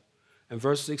behalf." And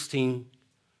verse 16,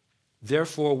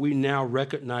 "Therefore we now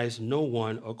recognize no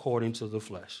one according to the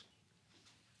flesh."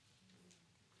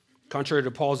 Contrary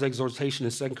to Paul's exhortation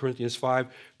in 2 Corinthians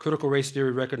 5, critical race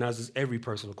theory recognizes every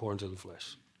person according to the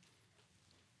flesh.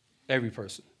 Every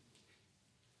person.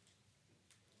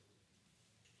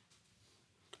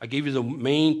 I gave you the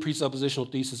main presuppositional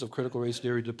thesis of critical race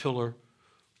theory, the pillar,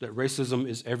 that racism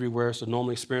is everywhere. It's a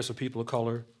normal experience for people of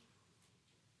color.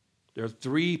 There are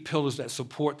three pillars that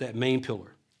support that main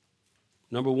pillar.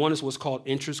 Number one is what's called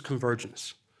interest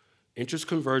convergence. Interest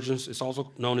convergence is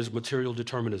also known as material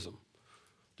determinism.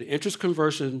 The interest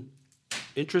convergence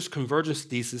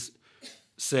thesis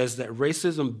says that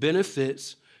racism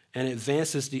benefits and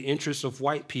advances the interests of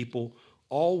white people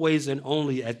always and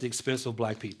only at the expense of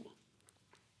black people.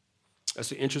 That's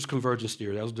the interest convergence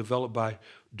theory. That was developed by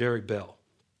Derek Bell.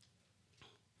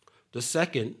 The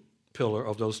second pillar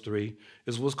of those three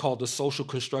is what's called the social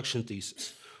construction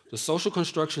thesis. The social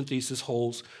construction thesis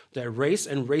holds that race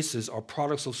and races are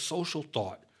products of social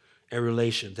thought and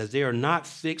relation, that they are not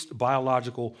fixed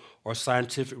biological or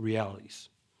scientific realities.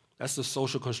 That's the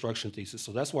social construction thesis.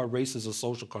 So that's why race is a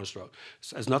social construct.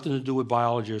 It has nothing to do with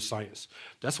biology or science.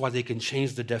 That's why they can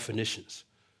change the definitions.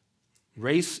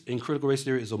 Race in critical race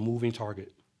theory is a moving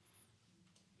target.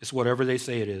 It's whatever they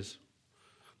say it is.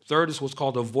 Third is what's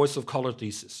called the voice of color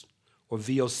thesis, or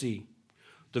VOC.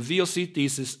 The VOC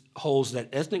thesis holds that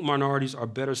ethnic minorities are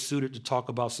better suited to talk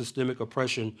about systemic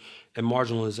oppression and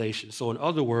marginalization. So in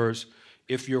other words,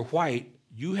 if you're white,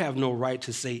 you have no right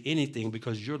to say anything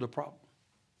because you're the problem.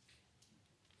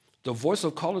 The voice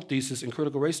of color thesis in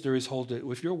critical race theories holds that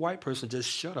if you're a white person, just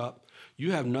shut up.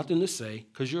 You have nothing to say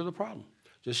because you're the problem.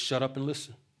 Just shut up and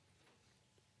listen.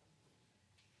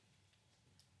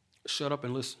 Shut up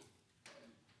and listen.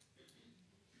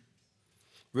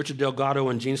 Richard Delgado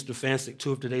and Gene Stefancic,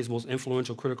 two of today's most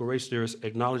influential critical race theorists,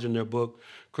 acknowledge in their book,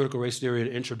 Critical Race Theory, an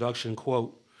introduction,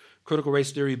 quote, critical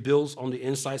race theory builds on the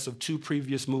insights of two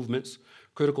previous movements,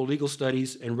 critical legal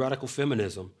studies and radical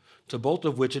feminism, to both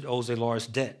of which it owes a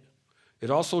large debt. It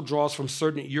also draws from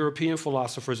certain European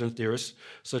philosophers and theorists,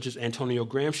 such as Antonio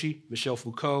Gramsci, Michel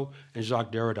Foucault, and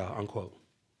Jacques Derrida, unquote.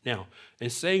 Now, in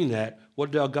saying that,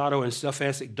 what Delgado and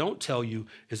Stefancic don't tell you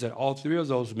is that all three of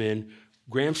those men,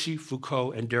 Gramsci,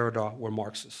 Foucault, and Derrida, were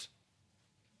Marxists.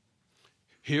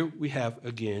 Here we have,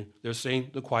 again, they're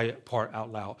saying the quiet part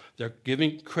out loud. They're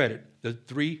giving credit, the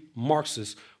three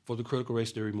Marxists, for the critical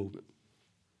race theory movement.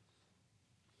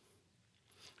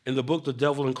 In the book, The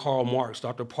Devil and Karl Marx,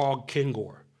 Dr. Paul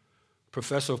Kengor,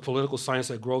 professor of political science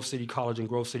at Grove City College in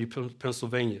Grove City,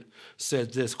 Pennsylvania,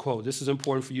 said this, quote, this is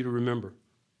important for you to remember.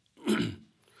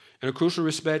 In a crucial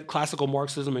respect, classical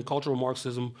Marxism and cultural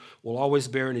Marxism will always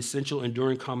bear an essential,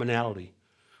 enduring commonality,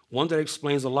 one that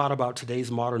explains a lot about today's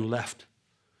modern left.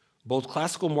 Both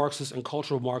classical Marxists and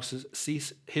cultural Marxists see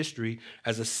history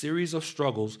as a series of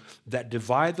struggles that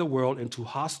divide the world into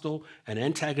hostile and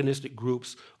antagonistic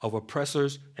groups of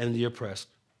oppressors and the oppressed.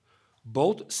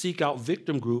 Both seek out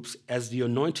victim groups as the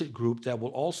anointed group that will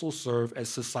also serve as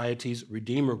society's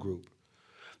redeemer group.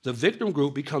 The victim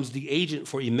group becomes the agent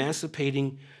for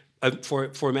emancipation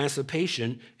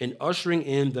and ushering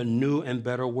in the new and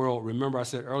better world. Remember, I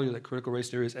said earlier that critical race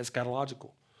theory is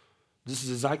eschatological. This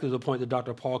is exactly the point that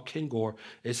Dr. Paul Kengor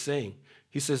is saying.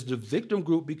 He says the victim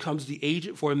group becomes the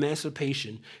agent for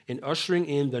emancipation and ushering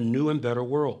in the new and better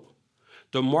world.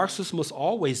 The Marxists must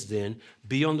always then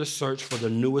be on the search for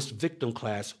the newest victim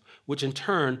class, which in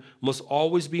turn must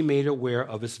always be made aware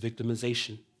of its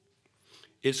victimization.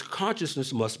 Its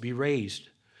consciousness must be raised.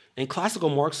 In classical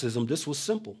Marxism, this was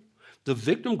simple. The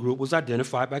victim group was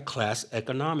identified by class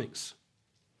economics.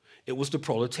 It was the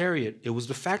proletariat. It was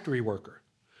the factory worker.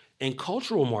 In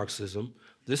cultural Marxism,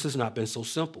 this has not been so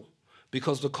simple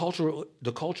because the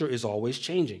culture is always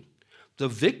changing. The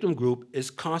victim group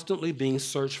is constantly being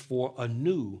searched for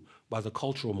anew by the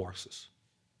cultural Marxists.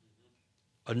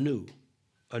 Anew.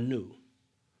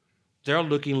 They're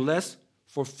looking less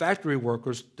for factory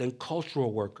workers than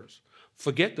cultural workers.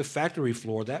 Forget the factory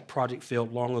floor. That project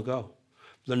failed long ago.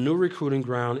 The new recruiting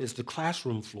ground is the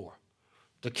classroom floor,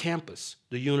 the campus,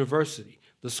 the university,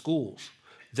 the schools.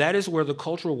 That is where the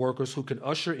cultural workers who can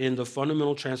usher in the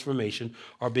fundamental transformation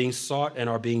are being sought and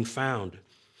are being found.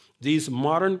 These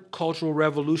modern cultural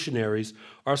revolutionaries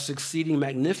are succeeding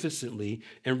magnificently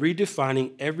in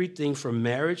redefining everything from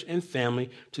marriage and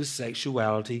family to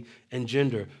sexuality and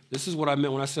gender. This is what I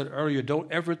meant when I said earlier, don't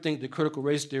ever think that critical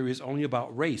race theory is only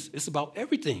about race. It's about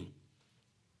everything.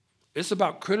 It's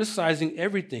about criticizing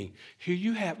everything. Here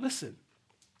you have, listen,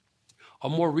 a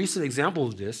more recent example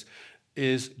of this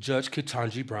is Judge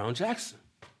Ketanji Brown Jackson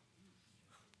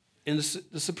in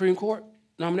the Supreme Court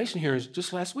nomination hearings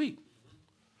just last week.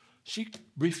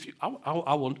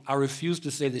 I refuse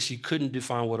to say that she couldn't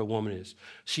define what a woman is.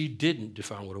 She didn't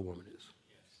define what a woman is.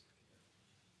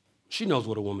 She knows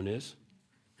what a woman is.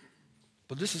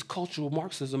 But this is cultural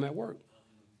Marxism at work.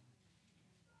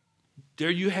 There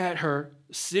you had her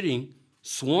sitting,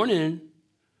 sworn in,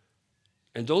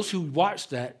 and those who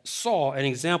watched that saw an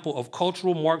example of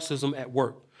cultural Marxism at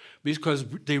work because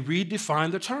they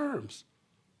redefined the terms.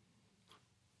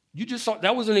 You just saw,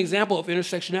 that was an example of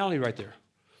intersectionality right there.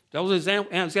 That was an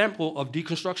example of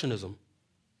deconstructionism,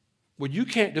 where you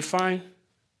can't define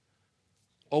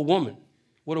a woman,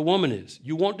 what a woman is.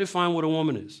 You won't define what a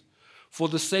woman is for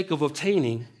the sake of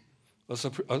obtaining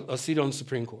a seat on the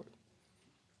Supreme Court.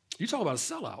 You talk about a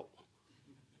sellout.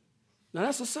 Now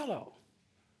that's a sellout.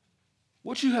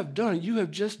 What you have done, you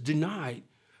have just denied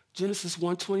Genesis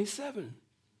 1:27.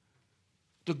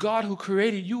 The God who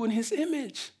created you in his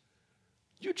image.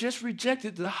 You just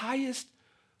rejected the highest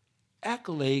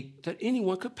accolade that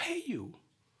anyone could pay you.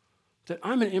 That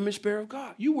I'm an image bearer of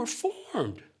God. You were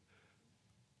formed.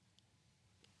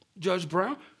 Judge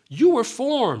Brown, you were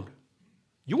formed.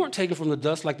 You weren't taken from the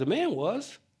dust like the man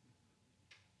was.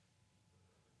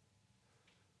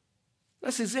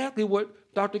 That's exactly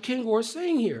what Dr. Kengor is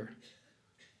saying here.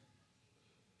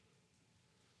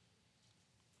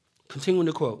 Continuing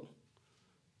to quote,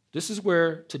 this is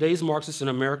where today's Marxists in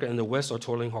America and the West are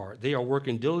toiling hard. They are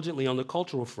working diligently on the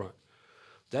cultural front.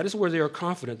 That is where they are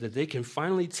confident that they can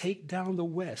finally take down the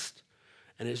West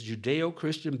and its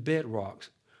Judeo-Christian bedrocks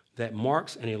that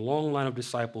Marx and a long line of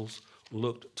disciples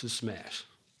looked to smash.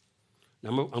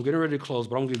 Now, I'm getting ready to close,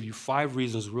 but I'm going to give you 5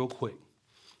 reasons real quick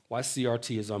why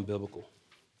CRT is unbiblical.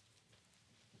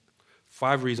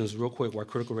 5 reasons real quick why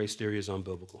critical race theory is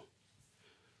unbiblical.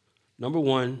 Number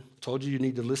 1, told you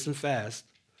need to listen fast.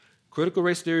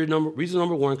 Reason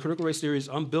number one, critical race theory is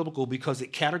unbiblical because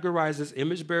it categorizes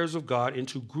image bearers of God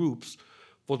into groups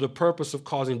for the purpose of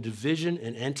causing division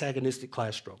and antagonistic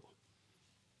class struggle.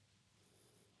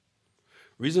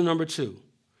 Reason number two,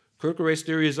 critical race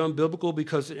theory is unbiblical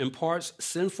because it imparts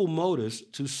sinful motives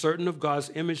to certain of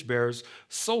God's image bearers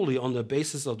solely on the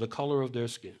basis of the color of their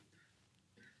skin.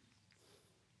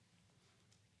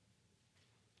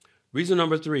 Reason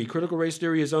number three, critical race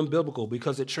theory is unbiblical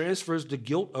because it transfers the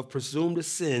guilt of presumed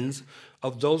sins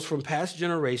of those from past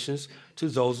generations to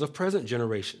those of present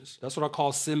generations. That's what I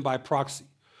call sin by proxy.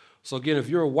 So again, if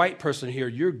you're a white person here,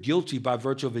 you're guilty by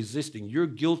virtue of existing. You're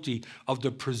guilty of the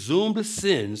presumed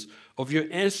sins of your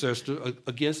ancestor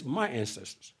against my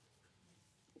ancestors.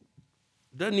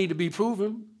 Doesn't need to be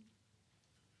proven.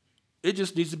 It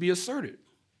just needs to be asserted.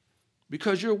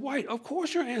 Because you're white, of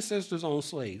course your ancestors owned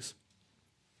slaves.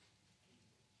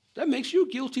 That makes you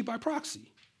guilty by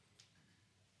proxy.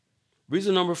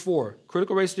 Reason number four,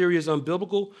 critical race theory is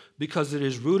unbiblical because it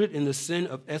is rooted in the sin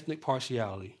of ethnic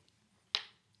partiality.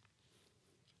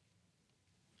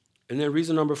 And then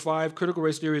reason number five, critical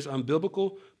race theory is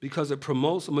unbiblical because it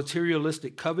promotes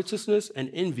materialistic covetousness and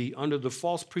envy under the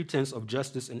false pretense of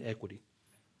justice and equity.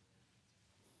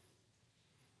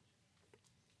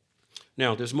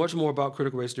 Now, there's much more about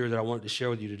critical race theory that I wanted to share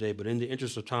with you today, but in the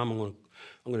interest of time, I'm going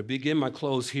to begin my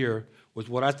close here with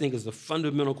what I think is the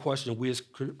fundamental question we as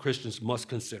Christians must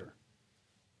consider.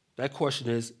 That question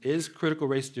is critical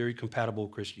race theory compatible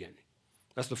with Christianity?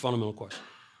 That's the fundamental question.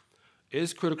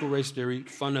 Is critical race theory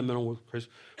fundamental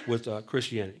with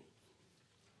Christianity?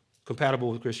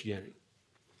 Compatible with Christianity?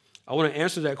 I want to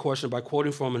answer that question by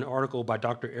quoting from an article by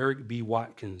Dr. Eric B.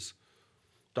 Watkins.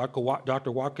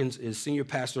 Dr. Watkins is senior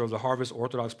pastor of the Harvest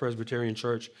Orthodox Presbyterian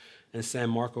Church in San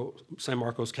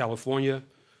Marcos, California.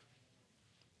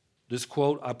 This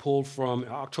quote I pulled from an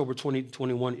October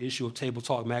 2021 issue of Table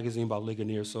Talk magazine by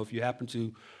Ligonier. So if you happen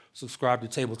to subscribe to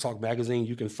Table Talk magazine,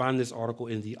 you can find this article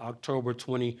in the October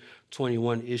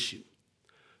 2021 issue.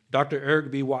 Dr.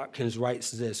 Eric B. Watkins writes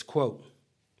this, quote,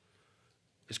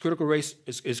 is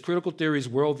critical theory's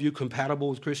worldview compatible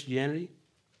with Christianity?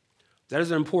 That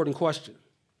is an important question.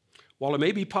 While it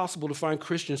may be possible to find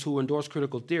Christians who endorse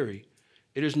critical theory,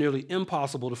 it is nearly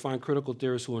impossible to find critical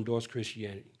theorists who endorse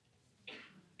Christianity.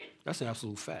 That's an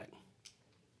absolute fact.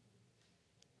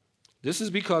 This is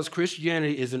because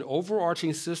Christianity is an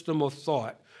overarching system of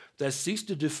thought that seeks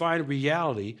to define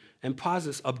reality and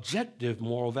posits objective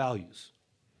moral values.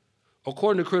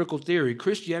 According to critical theory,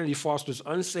 Christianity fosters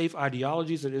unsafe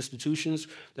ideologies and institutions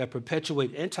that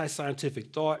perpetuate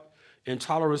anti-scientific thought,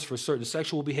 intolerance for certain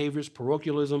sexual behaviors,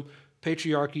 parochialism,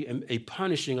 patriarchy, and a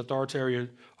punishing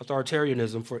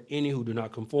authoritarianism for any who do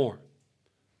not conform.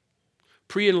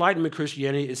 Pre-Enlightenment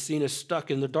Christianity is seen as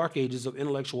stuck in the dark ages of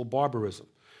intellectual barbarism,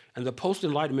 and the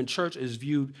post-Enlightenment church is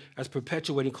viewed as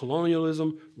perpetuating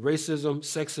colonialism, racism,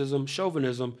 sexism,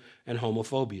 chauvinism, and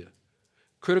homophobia.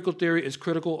 Critical theory is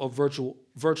critical of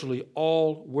virtually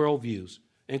all worldviews,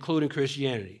 including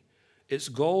Christianity. Its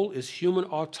goal is human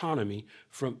autonomy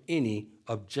from any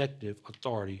objective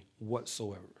authority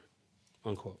whatsoever,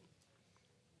 unquote.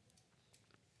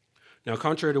 Now,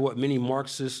 contrary to what many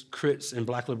Marxists, crits, and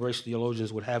black liberation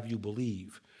theologians would have you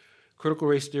believe, critical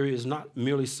race theory is not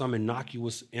merely some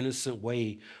innocuous, innocent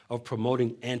way of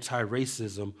promoting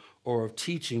anti-racism or of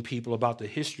teaching people about the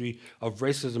history of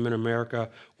racism in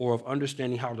America or of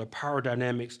understanding how the power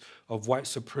dynamics of white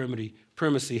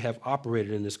supremacy have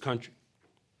operated in this country.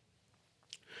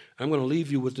 I'm going to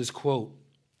leave you with this quote.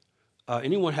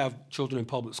 Anyone have children in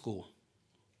public school?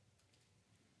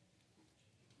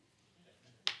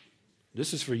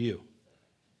 This is for you.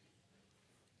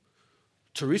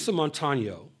 Teresa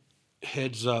Montano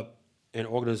heads up an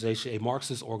organization, a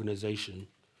Marxist organization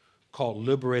called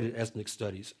Liberated Ethnic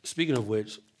Studies. Speaking of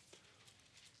which,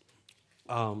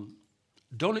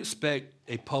 don't expect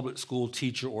a public school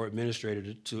teacher or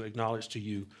administrator to acknowledge to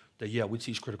you that, yeah, we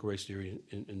teach critical race theory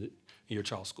in your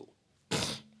child's school.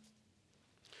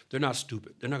 They're not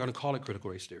stupid. They're not going to call it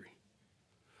critical race theory.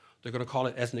 They're going to call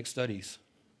it ethnic studies.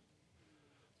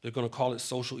 They're going to call it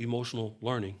social emotional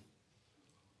learning.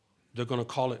 They're going to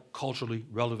call it culturally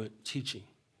relevant teaching.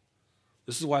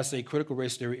 This is why I say critical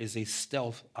race theory is a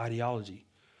stealth ideology.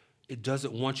 It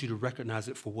doesn't want you to recognize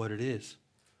it for what it is.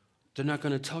 They're not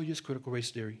going to tell you it's critical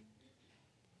race theory.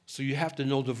 So you have to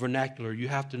know the vernacular. You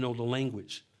have to know the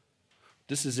language.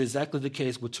 This is exactly the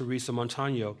case with Teresa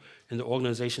Montano and the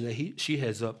organization that she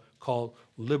heads up called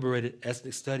Liberated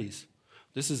Ethnic Studies.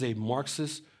 This is a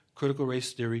Marxist critical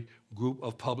race theory group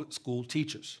of public school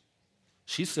teachers.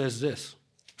 She says this.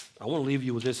 I want to leave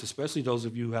you with this, especially those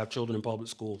of you who have children in public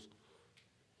schools.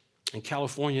 And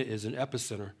California is an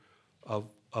epicenter of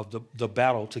the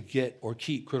battle to get or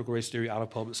keep critical race theory out of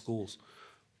public schools.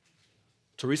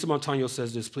 Teresa Montano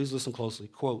says this, please listen closely,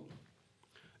 quote,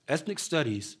 ethnic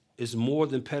studies is more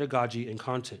than pedagogy and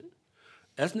content.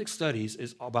 Ethnic studies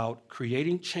is about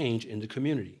creating change in the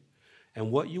community.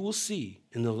 And what you will see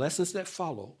in the lessons that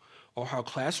follow are how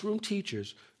classroom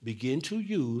teachers begin to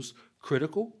use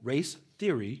critical race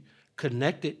theory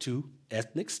connected to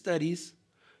ethnic studies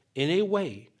in a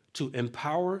way to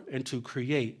empower and to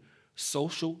create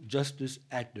social justice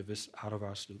activists out of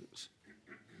our students.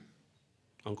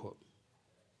 Unquote.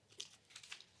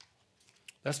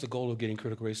 That's the goal of getting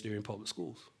critical race theory in public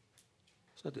schools.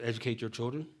 It's not to educate your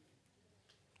children.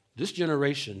 This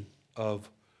generation of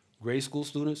grade school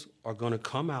students are going to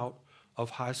come out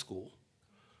of high school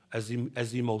as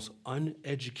the most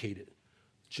uneducated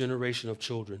generation of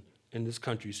children in this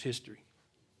country's history.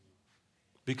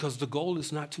 Because the goal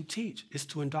is not to teach, it's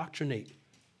to indoctrinate.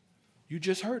 You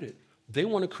just heard it. They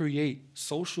want to create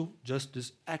social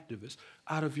justice activists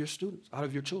out of your students, out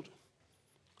of your children.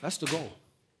 That's the goal.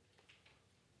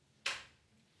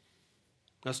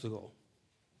 That's the goal.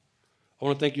 I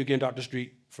want to thank you again, Dr.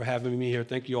 Street, for having me here.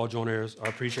 Thank you all, Joan Ayers. I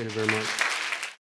appreciate it very much.